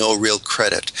itself no real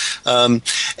credit.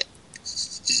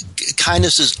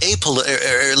 Kindness is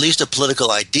or at least a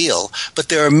political ideal, but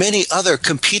there are many other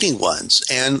competing ones,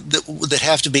 and that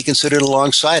have to be considered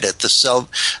alongside it. The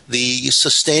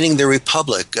sustaining the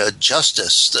republic,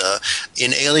 justice,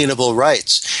 inalienable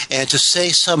rights, and to say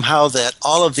somehow that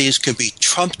all of these can be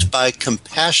trumped by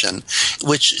compassion,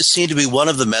 which seemed to be one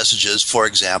of the messages, for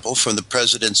example, from the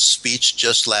president's speech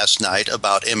just last night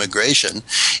about immigration,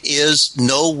 is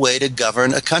no way to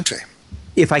govern a country.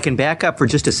 If I can back up for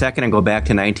just a second and go back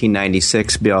to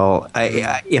 1996, Bill,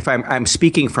 if I'm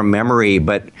speaking from memory,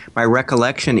 but my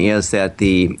recollection is that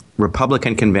the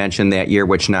Republican convention that year,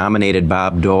 which nominated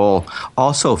Bob Dole,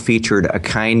 also featured a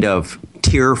kind of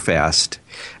tear fest.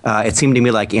 It seemed to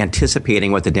me like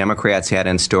anticipating what the Democrats had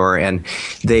in store, and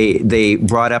they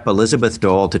brought up Elizabeth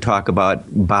Dole to talk about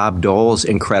Bob Dole's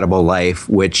incredible life,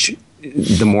 which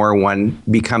the more one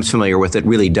becomes familiar with it,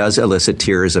 really does elicit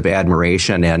tears of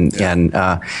admiration and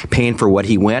pain for what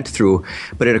he went through.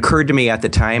 But it occurred to me at the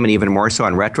time, and even more so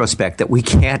in retrospect, that we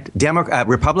can't,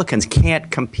 Republicans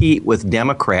can't compete with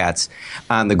Democrats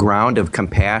on the ground of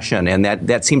compassion. And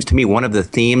that seems to me one of the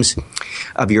themes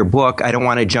of your book. I don't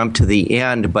want to jump to the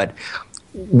end, but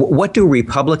what do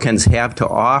Republicans have to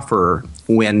offer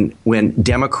when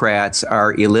Democrats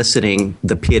are eliciting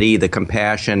the pity, the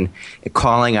compassion,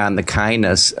 calling on the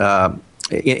kindness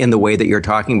in the way that you're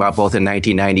talking about, both in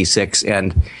 1996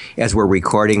 and as we're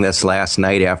recording this last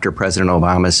night after President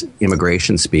Obama's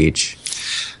immigration speech?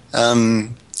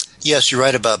 Yes, you're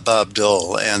right about Bob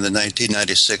Dole and the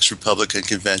 1996 Republican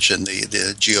convention.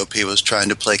 The GOP was trying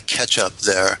to play catch-up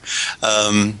there.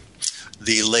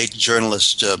 The late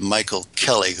journalist Michael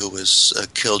Kelly, who was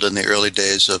killed in the early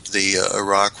days of the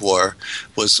Iraq War,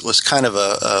 was kind of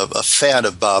a fan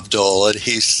of Bob Dole, and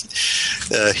he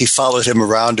followed him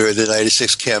around during the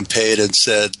 96 campaign and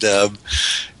said,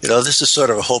 this is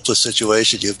sort of a hopeless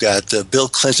situation. You've got Bill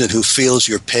Clinton, who feels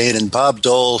your pain, and Bob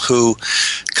Dole, who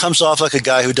comes off like a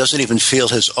guy who doesn't even feel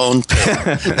his own pain.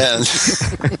 And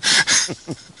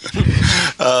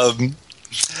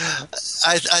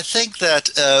I think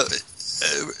that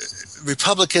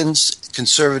Republicans,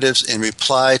 conservatives, in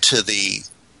reply to the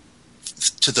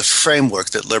framework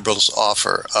that liberals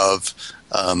offer of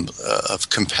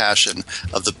compassion,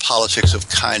 of the politics of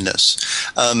kindness,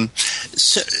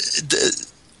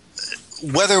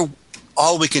 whether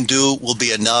all we can do will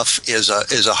be enough is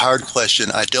a hard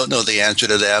question. I don't know the answer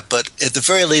to that, but at the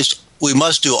very least, we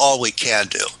must do all we can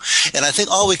do. And I think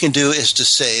all we can do is to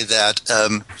say that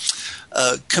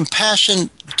compassion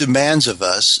demands of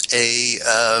us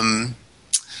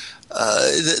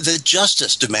the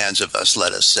justice demands of us,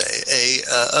 let us say,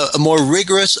 a more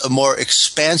rigorous, a more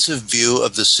expansive view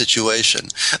of the situation.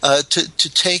 To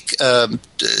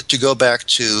go back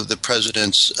to the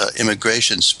president's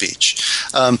immigration speech,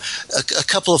 a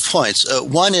couple of points.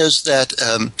 One is that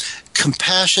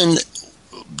compassion,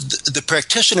 the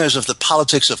practitioners of the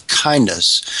politics of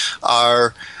kindness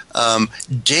are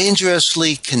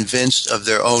dangerously convinced of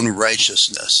their own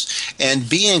righteousness, and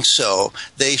being so,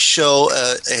 they show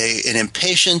an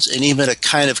impatience and even a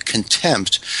kind of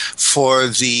contempt for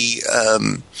the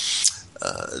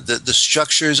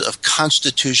structures of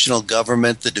constitutional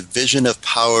government, the division of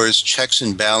powers, checks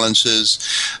and balances.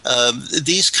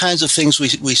 These kinds of things we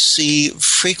see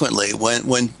frequently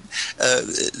when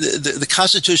the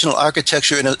constitutional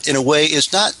architecture in a way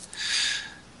is not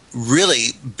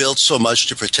really built so much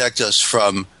to protect us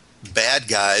from bad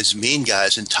guys, mean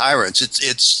guys, and tyrants.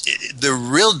 It's the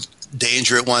real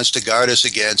danger it wants to guard us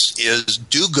against is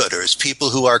do-gooders,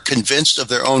 people who are convinced of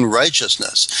their own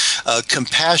righteousness.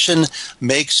 Compassion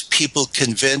makes people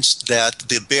convinced that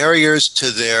the barriers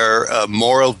to their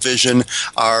moral vision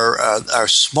are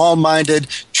small-minded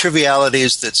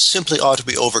trivialities that simply ought to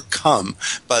be overcome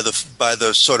by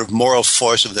the sort of moral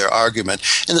force of their argument.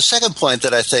 And the second point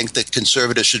that I think that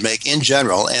conservatives should make in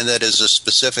general, and that is a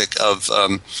specific of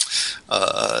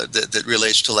that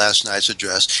relates to last night's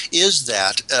address, is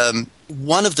that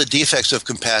one of the defects of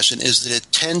compassion is that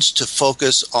it tends to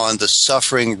focus on the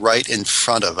suffering right in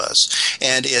front of us,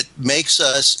 and it makes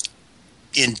us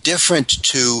indifferent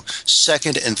to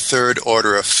second and third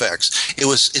order effects.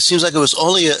 It seems like it was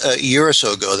only a year or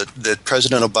so ago that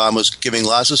President Obama was giving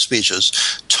lots of speeches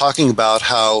talking about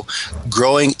how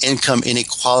growing income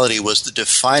inequality was the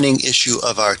defining issue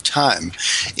of our time.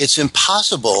 It's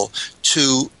impossible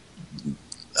to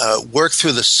work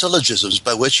through the syllogisms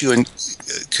by which you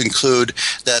conclude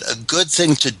that a good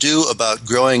thing to do about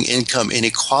growing income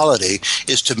inequality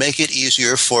is to make it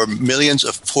easier for millions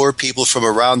of poor people from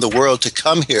around the world to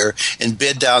come here and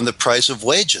bid down the price of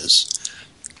wages.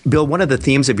 Bill, one of the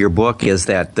themes of your book is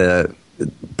that the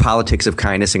politics of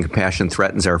kindness and compassion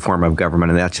threatens our form of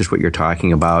government, and that's just what you're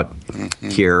talking about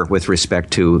here with respect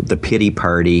to the pity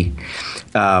party.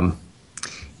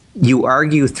 You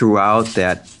argue throughout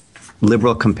that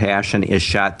liberal compassion is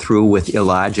shot through with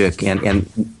illogic, and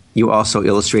you also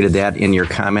illustrated that in your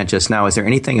comment just now. Is there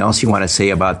anything else you want to say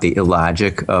about the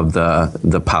illogic of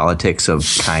the politics of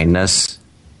kindness?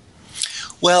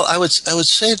 Well, I would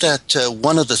say that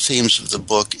one of the themes of the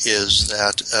book is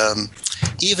that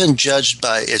even judged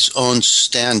by its own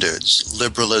standards,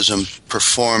 liberalism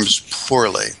performs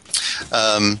poorly.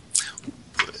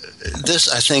 This,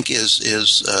 I think,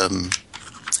 is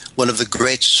one of the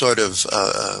great sort of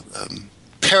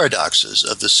paradoxes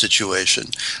of the situation.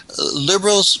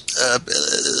 Liberals,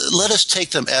 let us take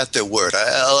them at their word.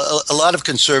 A lot of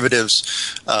conservatives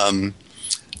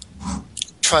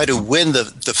try to win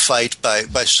the fight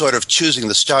by sort of choosing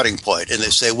the starting point, and they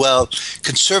say, well,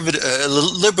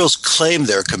 liberals claim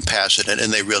they're compassionate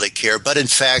and they really care, but in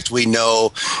fact we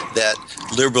know that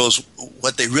liberals,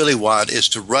 what they really want is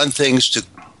to run things, to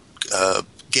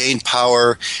gain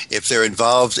power. If they're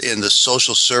involved in the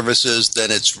social services, then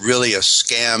it's really a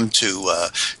scam to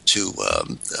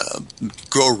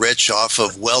grow rich off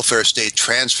of welfare state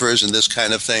transfers and this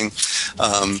kind of thing.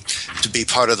 To be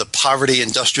part of the poverty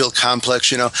industrial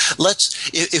complex,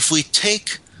 if we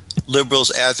take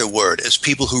liberals at their word as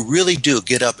people who really do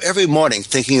get up every morning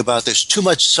thinking about there's too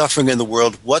much suffering in the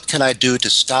world, what can I do to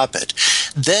stop it?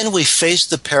 Then we face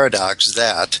the paradox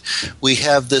that we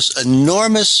have this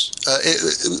enormous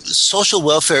social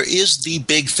welfare is the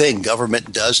big thing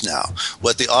government does now.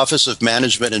 What the Office of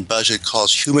Management and Budget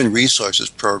calls human resources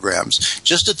programs,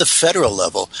 just at the federal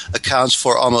level, accounts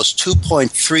for almost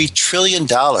 $2.3 trillion.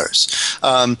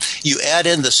 You add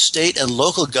in the state and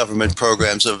local government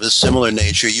programs of a similar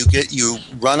nature, you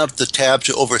run up the tab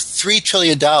to over $3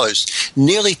 trillion,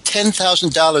 nearly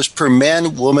 $10,000 per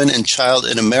man, woman, and child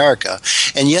in America.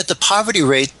 And yet the poverty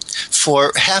rate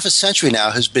for half a century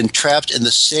now has been trapped in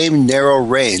the same narrow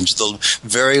range, the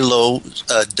very low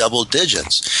double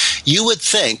digits. You would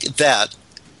think that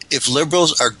if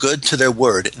liberals are good to their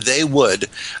word, they would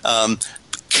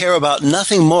care about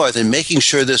nothing more than making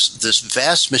sure this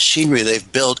vast machinery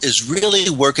they've built is really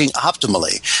working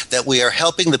optimally, that we are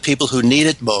helping the people who need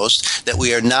it most, that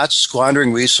we are not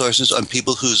squandering resources on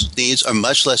people whose needs are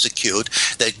much less acute,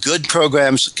 that good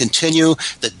programs continue,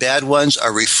 that bad ones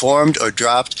are reformed or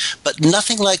dropped. But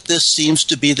nothing like this seems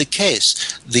to be the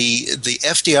case. The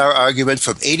FDR argument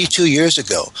from 82 years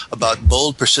ago about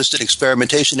bold, persistent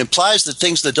experimentation implies that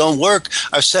things that don't work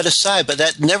are set aside, but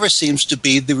that never seems to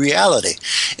be the reality.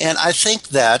 And I think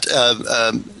that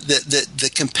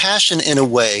the compassion, in a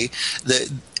way,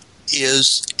 that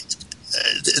is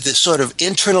the sort of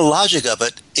internal logic of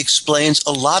it explains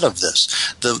a lot of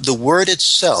this. The word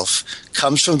itself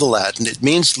comes from the Latin. It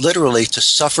means literally to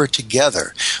suffer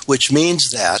together, which means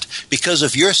that because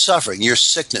of your suffering, your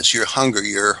sickness, your hunger,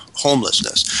 your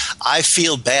homelessness, I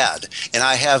feel bad, and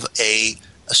I have a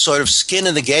sort of skin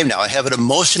in the game now. I have an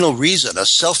emotional reason, a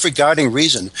self-regarding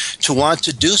reason to want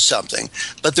to do something.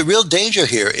 But the real danger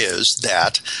here is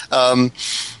that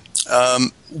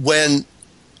when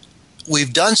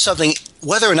we've done something,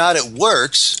 whether or not it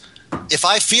works, if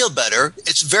I feel better,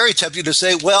 it's very tempting to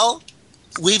say, well,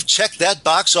 we've checked that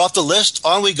box off the list,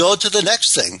 on we go to the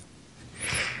next thing.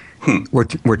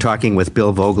 We're talking with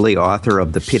Bill Voegeli, author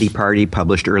of The Pity Party,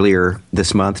 published earlier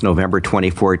this month, November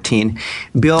 2014.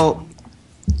 Bill,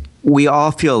 we all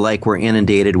feel like we're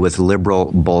inundated with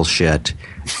liberal bullshit,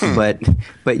 but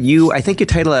I think you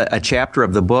title a chapter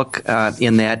of the book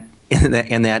in that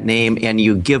name, and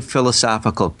you give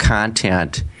philosophical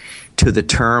content to the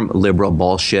term liberal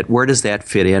bullshit. Where does that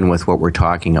fit in with what we're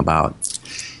talking about?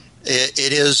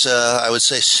 It is, I would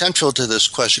say, central to this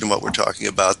question of what we're talking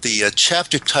about. The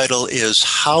chapter title is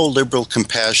How Liberal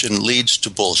Compassion Leads to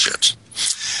Bullshit.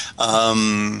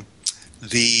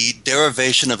 The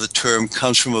derivation of the term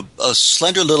comes from a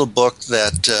slender little book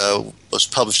that was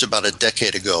published about a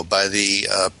decade ago by the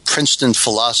Princeton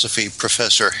philosophy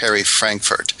professor Harry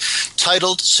Frankfurt,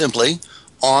 titled simply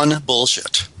On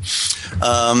Bullshit.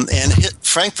 And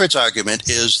Frankfurt's argument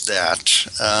is that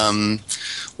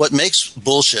what makes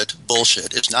bullshit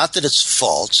is not that it's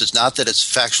false, it's not that it's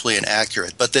factually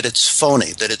inaccurate, but that it's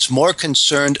phony, that it's more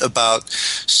concerned about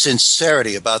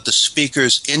sincerity, about the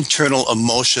speaker's internal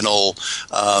emotional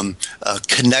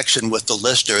connection with the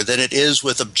listener than it is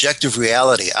with objective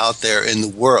reality out there in the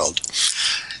world.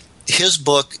 His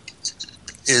book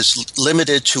is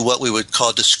limited to what we would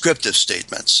call descriptive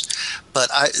statements, but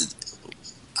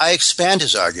I expand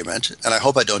his argument, and I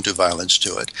hope I don't do violence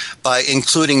to it, by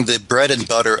including the bread and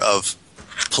butter of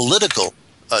political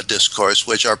discourse,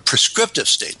 which are prescriptive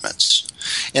statements.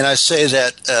 And I say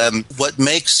that what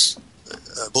makes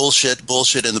bullshit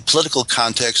in the political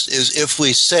context is if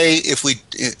we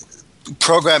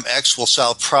program X will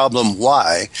solve problem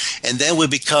Y, and then we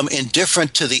become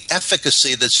indifferent to the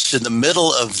efficacy that's in the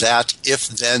middle of that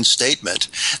if-then statement,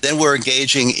 then we're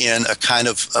engaging in a kind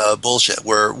of bullshit.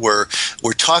 We're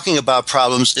talking about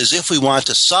problems as if we want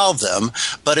to solve them,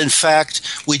 but in fact,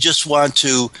 we just want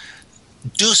to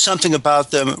do something about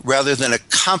them rather than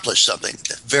accomplish something.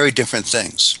 Very different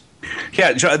things.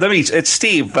 Yeah, it's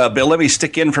Steve, Bill. Let me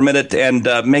stick in for a minute and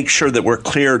make sure that we're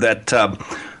clear that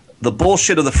the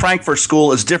bullshit of the Frankfurt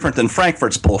School is different than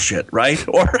Frankfurt's bullshit, right?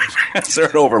 Or is there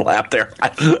an overlap there?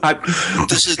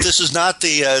 This is not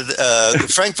the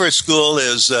Frankfurt School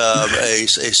is a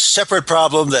separate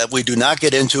problem that we do not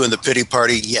get into in the pity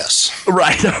party. Yes,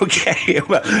 right. Okay.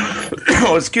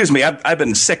 Well, excuse me. I've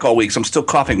been sick all week, so I'm still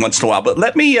coughing once in a while. But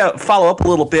let me follow up a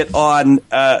little bit on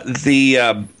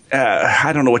the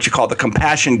I don't know what you call it, the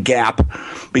compassion gap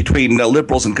between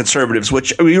liberals and conservatives,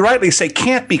 which you rightly say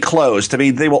can't be closed. I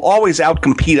mean, they will always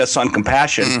outcompete us on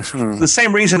compassion. Mm-hmm. The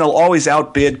same reason they'll always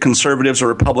outbid conservatives or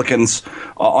Republicans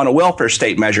on a welfare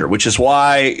state measure, which is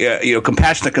why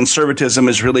compassionate conservatism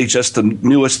is really just the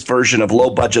newest version of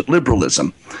low-budget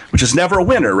liberalism, which is never a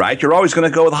winner, right? You're always going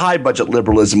to go with high-budget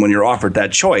liberalism when you're offered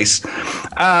that choice.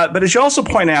 But as you also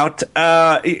point out,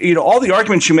 all the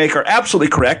arguments you make are absolutely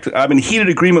correct. I'm in heated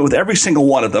agreement with every single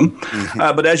one of them.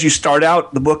 Mm-hmm. But as you start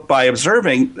out the book by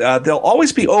observing, they'll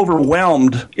always be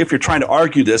overwhelmed, if you're trying to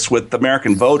argue this with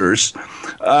American voters,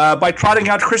 by trotting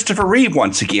out Christopher Reeve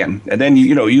once again. And then,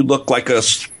 you look like a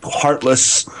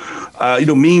heartless,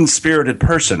 mean-spirited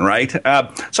person, right?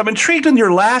 So I'm intrigued in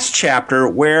your last chapter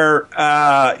where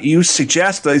you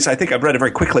suggest, I think I've read it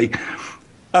very quickly,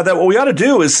 that what we ought to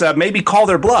do is maybe call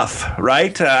their bluff,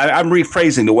 right? I'm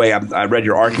rephrasing the way I read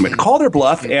your argument. Call their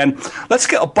bluff, and let's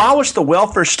abolish the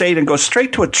welfare state and go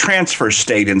straight to a transfer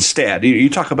state instead. You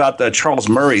talk about Charles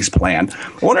Murray's plan.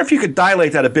 I wonder if you could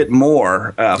dilate that a bit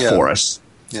more for us.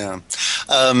 Yeah.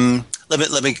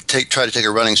 Let me try to take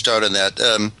a running start on that.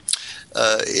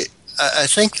 I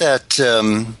think that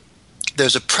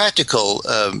there's a practical,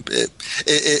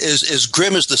 as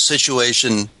grim as the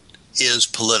situation is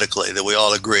politically, that we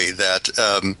all agree that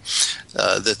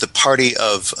that the party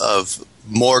of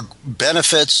more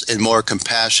benefits and more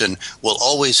compassion will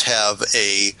always have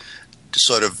a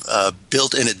sort of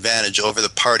built-in advantage over the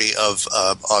party of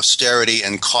austerity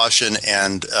and caution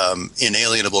and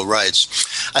inalienable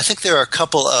rights. I think there are a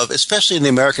couple of, especially in the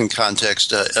American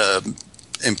context,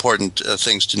 important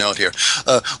things to note here.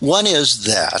 One is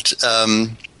that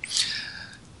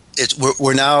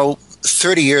we're now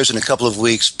 30 years and a couple of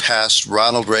weeks past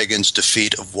Ronald Reagan's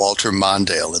defeat of Walter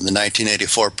Mondale in the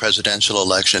 1984 presidential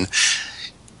election.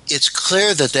 It's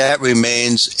clear that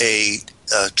remains a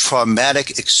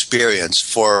traumatic experience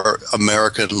for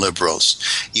American liberals.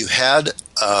 You had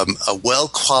a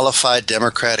well-qualified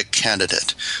Democratic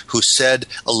candidate who said,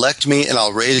 elect me and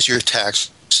I'll raise your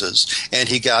taxes, and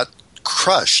he got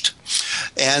crushed.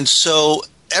 And so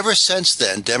ever since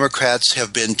then, Democrats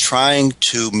have been trying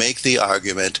to make the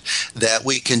argument that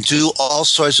we can do all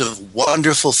sorts of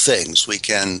wonderful things. We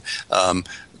can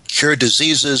cure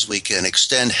diseases, we can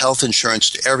extend health insurance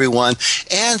to everyone,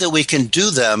 and that we can do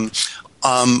them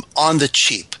on the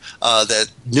cheap.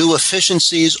 That new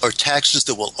efficiencies or taxes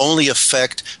that will only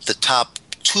affect the top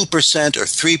 2% or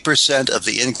 3% of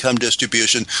the income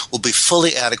distribution will be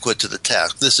fully adequate to the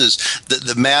task. This is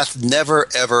the math never,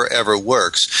 ever, ever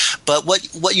works. But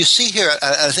what you see here,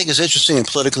 I think is interesting and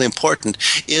politically important,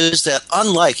 is that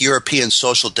unlike European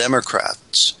social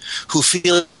democrats who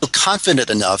feel confident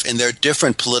enough in their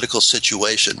different political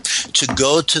situation to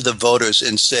go to the voters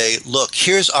and say, look,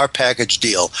 here's our package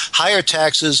deal. Higher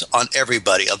taxes on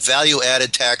everybody, a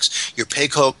value-added tax. Your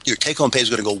take-home pay is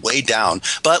going to go way down,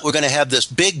 but we're going to have this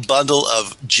big bundle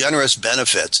of generous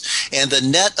benefits. And the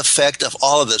net effect of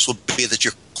all of this will be that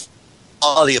your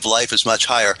quality of life is much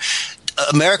higher.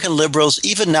 American liberals,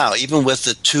 even now, even with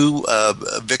the two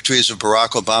victories of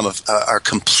Barack Obama, are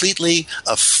completely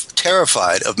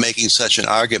terrified of making such an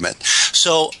argument.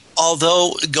 So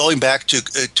although going back to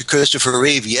Christopher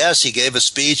Reeve, yes, he gave a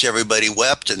speech, everybody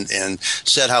wept and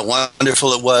said how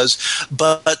wonderful it was,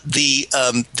 but the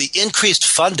increased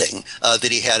funding that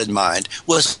he had in mind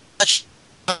was much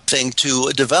thing to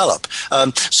develop.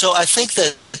 So I think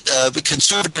that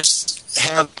conservatives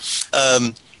have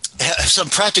some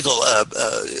practical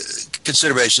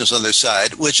considerations on their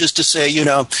side, which is to say,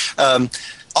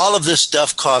 all of this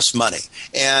stuff costs money.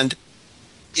 And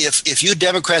if you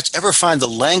Democrats ever find the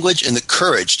language and the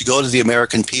courage to go to the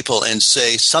American people and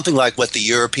say something like what the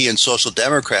European Social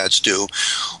Democrats do,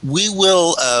 we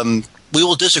will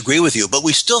disagree with you, but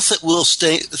we still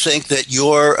think that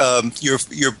your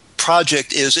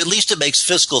project is, at least it makes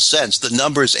fiscal sense. The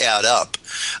numbers add up.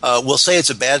 We'll say it's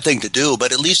a bad thing to do,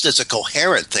 but at least it's a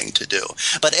coherent thing to do.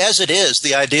 But as it is,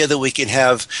 the idea that we can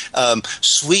have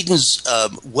Sweden's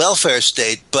welfare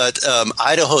state, but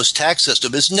Idaho's tax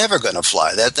system is never going to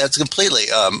fly. That's completely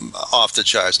off the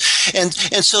charts. And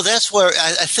so that's where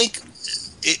I think,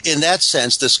 in that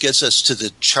sense, this gets us to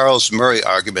the Charles Murray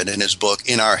argument in his book,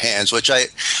 In Our Hands, which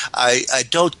I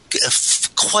don't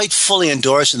quite fully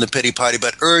endorse in the pity party,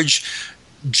 but urge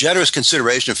generous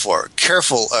consideration for,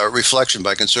 careful reflection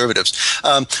by conservatives.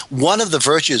 One of the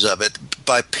virtues of it,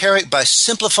 by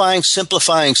simplifying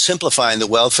the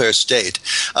welfare state,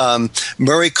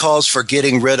 Murray calls for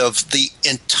getting rid of the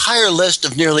entire list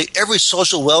of nearly every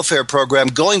social welfare program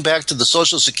going back to the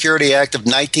Social Security Act of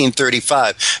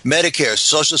 1935. Medicare,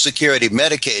 Social Security,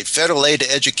 Medicaid, federal aid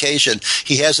to education.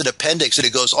 He has an appendix and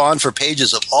it goes on for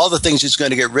pages of all the things he's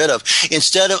going to get rid of.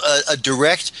 Instead of a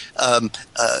direct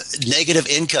negative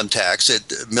income tax,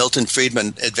 Milton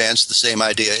Friedman advanced the same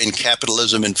idea in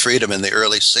Capitalism and Freedom in the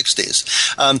early 60s.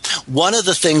 One of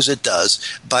the things it does,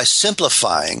 by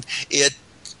simplifying, it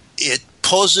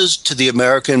poses to the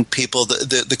American people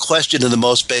the question in the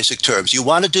most basic terms. You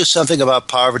want to do something about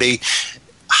poverty.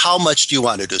 How much do you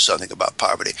want to do something about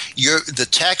poverty? The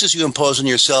taxes you impose on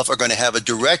yourself are going to have a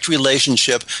direct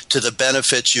relationship to the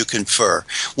benefits you confer.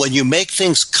 When you make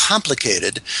things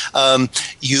complicated,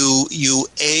 you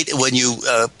aid when you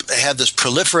have this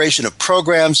proliferation of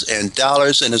programs and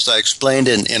dollars. And as I explained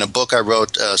in a book I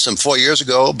wrote some 4 years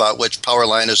ago, about which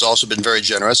Powerline has also been very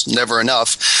generous, never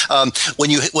enough. When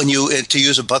you, to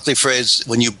use a Buckley phrase,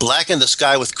 when you blacken the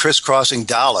sky with crisscrossing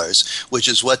dollars, which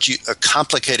is what a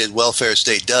complicated welfare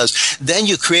state does, then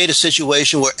you create a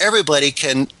situation where everybody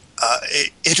can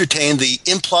entertain the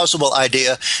implausible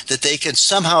idea that they can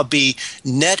somehow be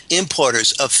net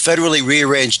importers of federally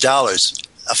rearranged dollars,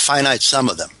 a finite sum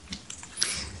of them.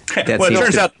 Well, it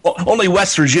turns out only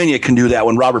West Virginia can do that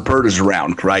when Robert Byrd is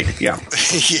around, right? Yeah.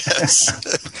 Yes.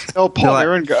 Paul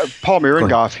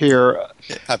Mirengoff here.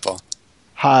 Hi, Paul.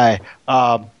 Hi.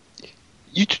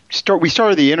 We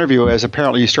started the interview as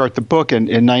apparently you start the book in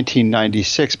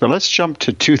 1996, but let's jump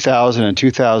to 2000 and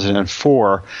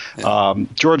 2004. Yeah.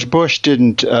 George Bush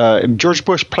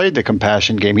played the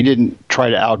compassion game. He didn't try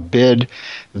to outbid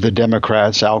the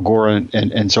Democrats, Al Gore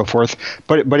and so forth,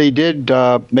 but he did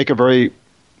make a very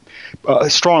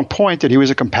strong point that he was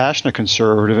a compassionate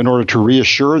conservative in order to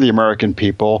reassure the American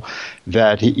people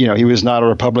that he was not a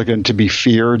Republican to be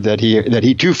feared, that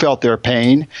he too felt their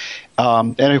pain.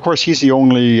 And of course, he's the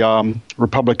only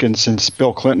Republican since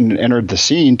Bill Clinton entered the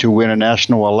scene to win a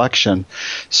national election.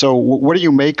 So what do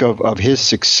you make of his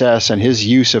success and his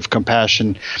use of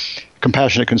compassionate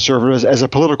conservatives as a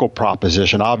political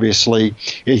proposition? Obviously,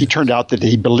 he turned out that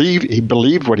he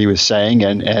believed what he was saying,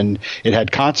 and it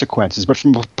had consequences. But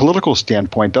from a political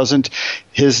standpoint, doesn't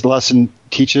his lesson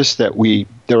teach us that the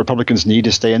Republicans need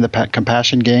to stay in the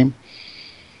compassion game?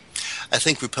 I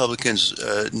think Republicans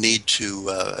need to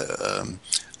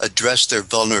address their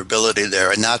vulnerability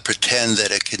there and not pretend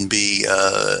that it can be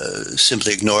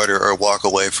simply ignored or walk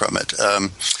away from it.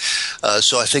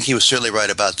 So I think he was certainly right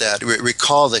about that.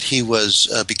 Recall that he was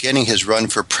beginning his run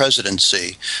for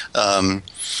presidency in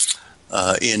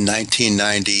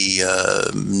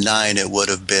 1999, it would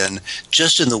have been,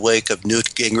 just in the wake of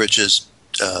Newt Gingrich's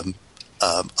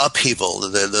upheaval,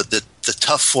 the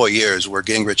tough 4 years where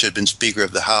Gingrich had been Speaker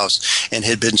of the House and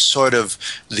had been sort of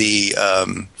the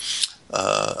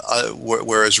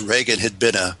whereas Reagan had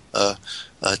been a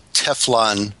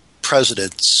Teflon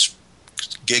president,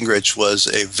 Gingrich was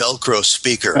a Velcro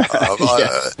speaker.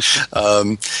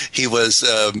 He was,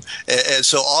 and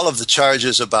so all of the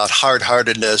charges about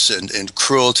hard-heartedness and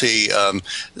cruelty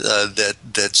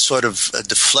that sort of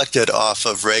deflected off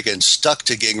of Reagan stuck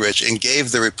to Gingrich and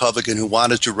gave the Republican who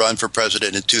wanted to run for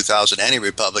president in 2000, any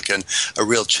Republican, a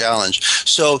real challenge.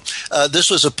 So this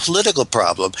was a political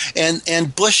problem,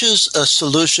 and Bush's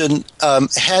solution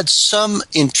had some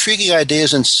intriguing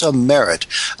ideas and some merit.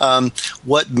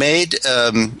 What made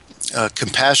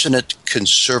compassionate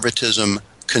conservatism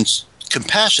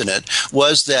compassionate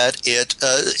was that it,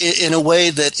 in a way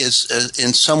that is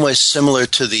in some ways similar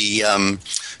to the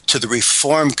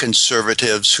Reform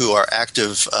conservatives who are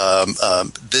active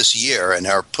this year and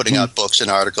are putting out books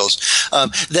and articles,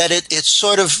 that it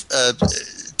sort of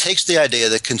takes the idea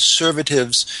that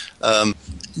conservatives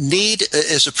need,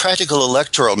 as a practical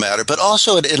electoral matter, but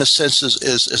also in a sense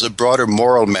as a broader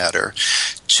moral matter,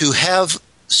 to have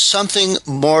something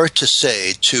more to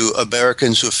say to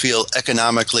Americans who feel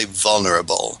economically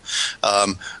vulnerable,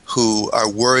 who are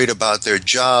worried about their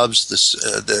jobs,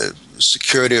 the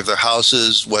security of their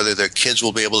houses, whether their kids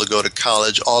will be able to go to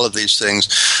college, all of these things.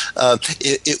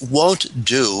 It won't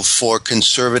do for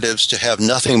conservatives to have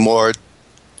nothing more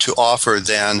to offer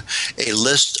than a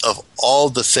list of all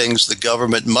the things the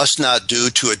government must not do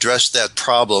to address that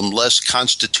problem, lest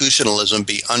constitutionalism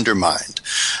be undermined.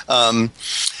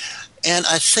 And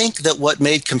I think that what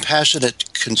made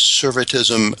compassionate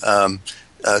conservatism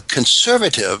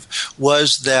conservative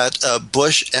was that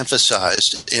Bush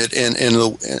emphasized in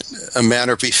a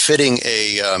manner befitting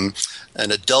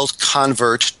an adult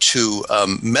convert to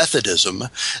Methodism,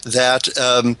 that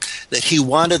he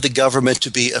wanted the government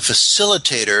to be a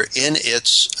facilitator in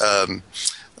its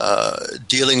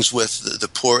dealings with the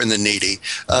poor and the needy,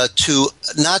 to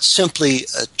not simply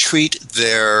treat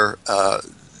their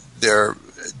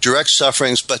direct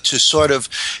sufferings, but to sort of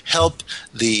help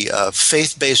the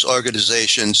faith-based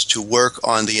organizations to work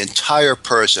on the entire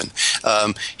person.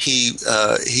 He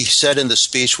said in the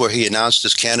speech where he announced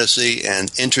his candidacy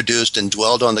and introduced and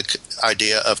dwelled on the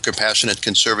idea of compassionate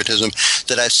conservatism,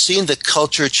 that I've seen the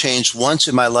culture change once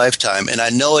in my lifetime, and I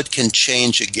know it can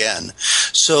change again.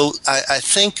 So I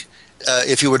think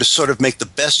if you were to sort of make the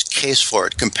best case for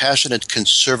it, compassionate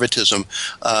conservatism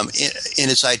in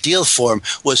its ideal form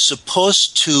was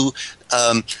supposed to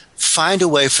find a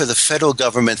way for the federal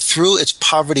government through its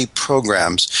poverty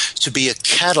programs to be a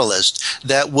catalyst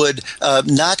that would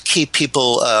not keep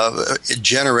people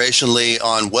generationally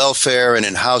on welfare and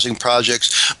in housing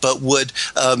projects, but would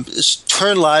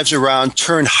turn lives around,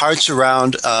 turn hearts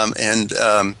around, and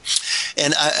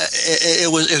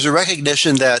it was a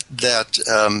recognition that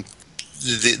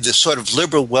the sort of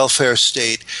liberal welfare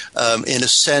state, in a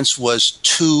sense, was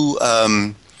too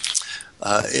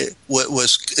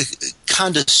was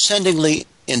condescendingly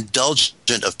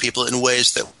indulgent of people in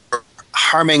ways that were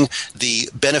harming the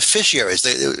beneficiaries.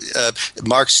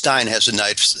 Mark Stein has a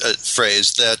nice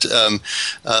phrase that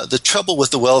the trouble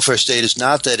with the welfare state is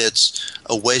not that it's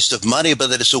a waste of money, but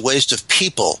that it's a waste of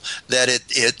people, that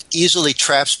it easily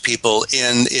traps people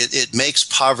in, it makes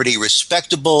poverty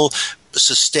respectable,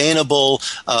 sustainable,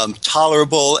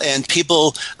 tolerable, and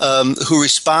people who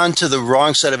respond to the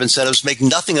wrong set of incentives make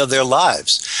nothing of their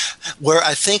lives. Where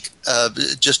I think,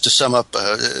 just to sum up,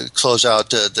 close out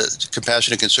the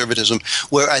compassionate conservatism,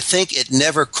 where I think it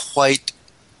never quite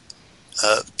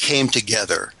came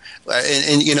together.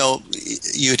 And you know,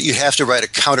 you have to write a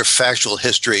counterfactual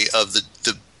history of the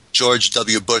George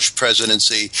W. Bush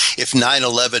presidency if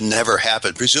 9/11 never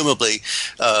happened. Presumably,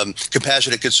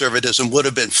 compassionate conservatism would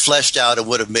have been fleshed out and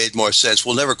would have made more sense.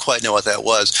 We'll never quite know what that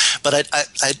was. But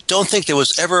I don't think there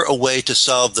was ever a way to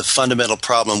solve the fundamental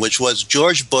problem, which was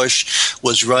George Bush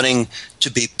was running to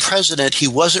be president. He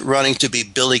wasn't running to be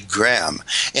Billy Graham.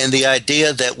 And the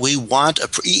idea that we want,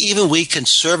 even we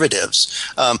conservatives,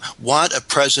 want a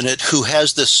president who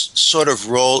has this sort of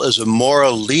role as a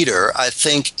moral leader, I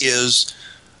think is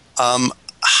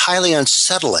highly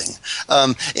unsettling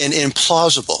and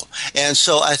implausible. And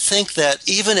so I think that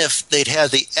even if they'd had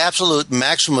the absolute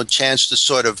maximum chance to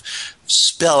sort of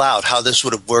spell out how this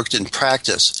would have worked in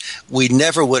practice, we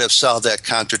never would have solved that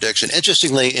contradiction.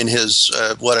 Interestingly, in his,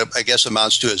 what I guess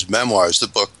amounts to his memoirs, the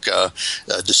book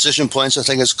Decision Points, I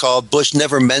think it's called, Bush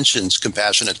never mentions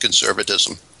compassionate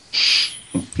conservatism.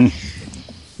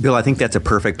 Bill, I think that's a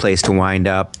perfect place to wind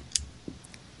up.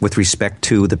 With respect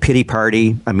to the pity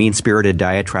party, a mean-spirited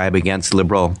diatribe against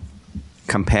liberal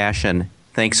compassion,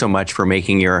 thanks so much for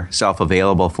making yourself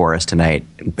available for us tonight.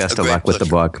 Best of luck with the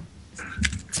book.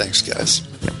 Thanks, guys.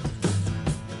 Yep.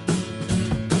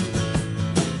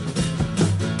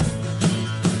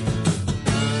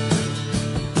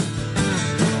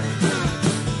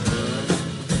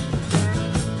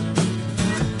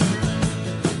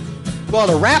 Well,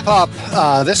 to wrap up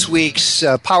this week's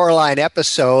Powerline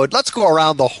episode, let's go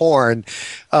around the horn.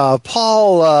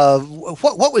 Paul,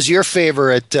 what was your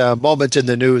favorite moment in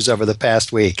the news over the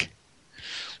past week?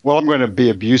 Well, I'm going to be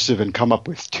abusive and come up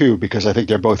with two because I think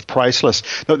they're both priceless.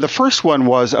 The first one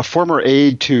was a former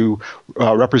aide to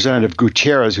Representative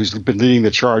Gutierrez, who's been leading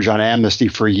the charge on amnesty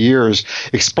for years,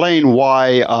 explained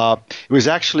why it was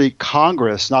actually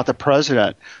Congress, not the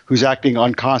president, who's acting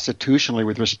unconstitutionally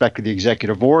with respect to the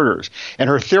executive orders.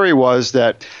 And her theory was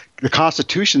that the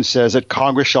Constitution says that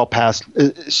Congress shall pass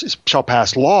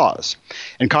laws,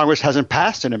 and Congress hasn't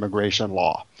passed an immigration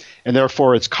law. And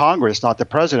therefore, it's Congress, not the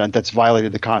president, that's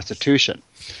violated the Constitution.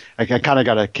 I kind of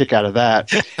got a kick out of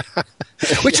that.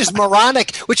 Which is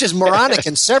moronic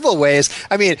in several ways.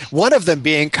 I mean, one of them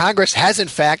being Congress has, in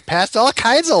fact, passed all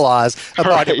kinds of laws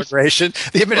about immigration.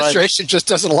 The administration just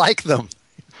doesn't like them.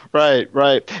 Right.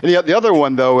 And the other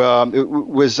one, though, it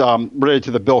was related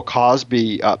to the Bill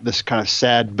Cosby, this kind of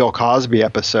sad Bill Cosby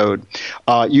episode.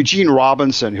 Eugene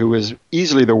Robinson, who was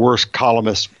easily the worst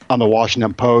columnist on the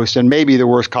Washington Post and maybe the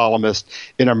worst columnist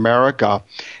in America,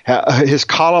 his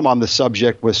column on the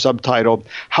subject was subtitled,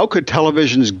 "How Could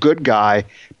Television's Good Guy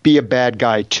Be a Bad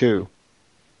Guy Too?"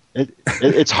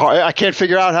 It's hard. I can't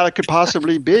figure out how it could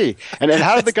possibly be. And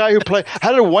how did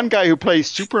one guy who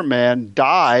plays Superman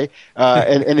die,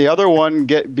 and the other one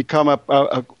become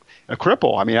a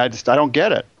cripple? I mean, I don't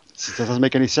get it. It doesn't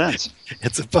make any sense.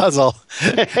 It's a puzzle.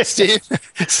 Steve,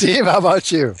 how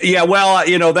about you? Yeah, well,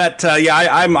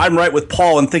 I'm right with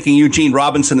Paul in thinking Eugene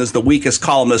Robinson is the weakest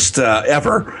columnist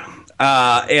ever.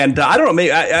 And I don't know.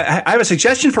 Maybe I have a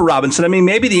suggestion for Robinson. I mean,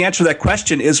 maybe the answer to that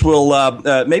question is,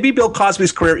 maybe Bill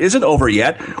Cosby's career isn't over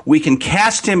yet. We can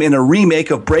cast him in a remake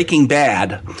of Breaking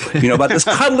Bad. About this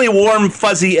cuddly, warm,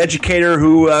 fuzzy educator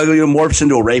who morphs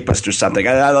into a rapist or something.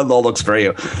 That looks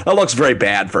very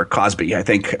bad for Cosby, I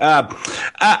think.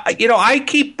 I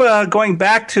keep going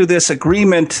back to this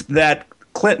agreement that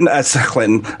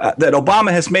that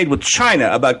Obama has made with China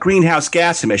about greenhouse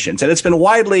gas emissions, and it's been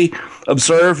widely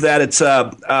observed that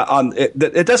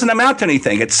it doesn't amount to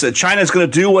anything. It's China's going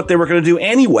to do what they were going to do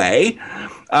anyway,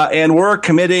 and we're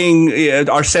committing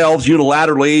ourselves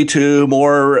unilaterally to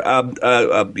more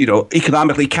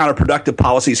economically counterproductive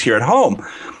policies here at home.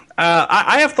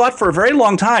 I have thought for a very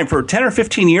long time, for 10 or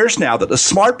 15 years now, that the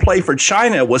smart play for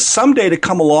China was someday to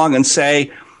come along and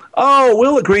say, "Oh,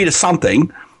 we'll agree to something."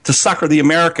 To sucker the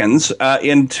Americans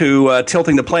into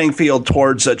tilting the playing field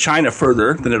towards China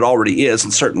further than it already is in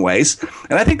certain ways.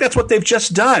 And I think that's what they've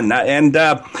just done. And,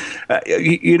 I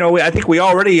think we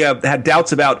already had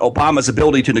doubts about Obama's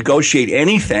ability to negotiate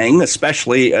anything,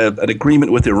 especially an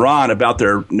agreement with Iran about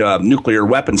their nuclear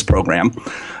weapons program.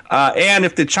 And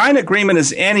if the China agreement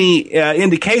is any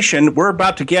indication, we're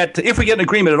about to get, if we get an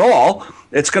agreement at all,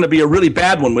 it's going to be a really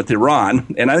bad one with Iran.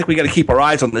 And I think we got to keep our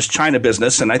eyes on this China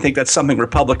business. And I think that's something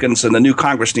Republicans and the new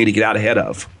Congress need to get out ahead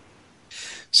of.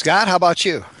 Scott, how about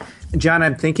you? John,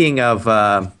 I'm thinking of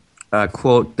a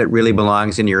quote that really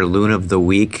belongs in your Loon of the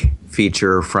Week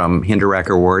feature from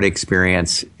Hinderaker Ward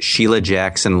Experience. Sheila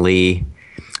Jackson Lee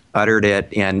uttered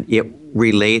it, and it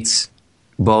relates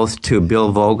both to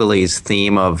Bill Vogeley's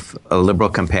theme of liberal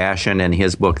compassion in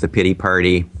his book, The Pity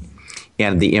Party,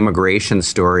 and the immigration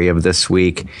story of this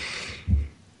week.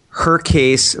 Her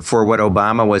case for what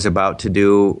Obama was about to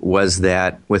do was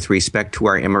that with respect to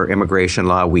our immigration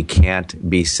law, we can't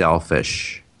be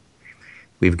selfish.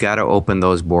 We've got to open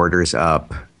those borders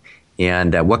up.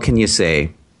 And what can you say?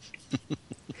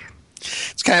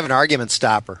 It's kind of an argument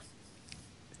stopper.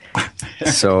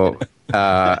 So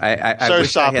I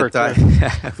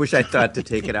wish I thought to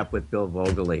take it up with Bill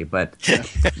Vogeley, but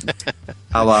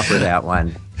I'll offer that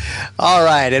one. All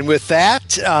right. And with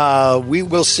that, we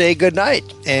will say goodnight.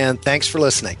 And thanks for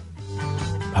listening.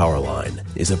 Powerline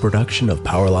is a production of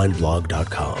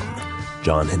PowerlineVlog.com.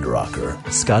 John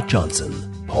Hinderaker, Scott Johnson,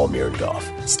 Paul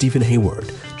Mierengoff, Stephen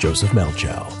Hayward, Joseph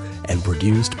Malchow, and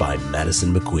produced by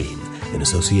Madison McQueen in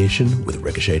association with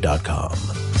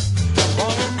Ricochet.com.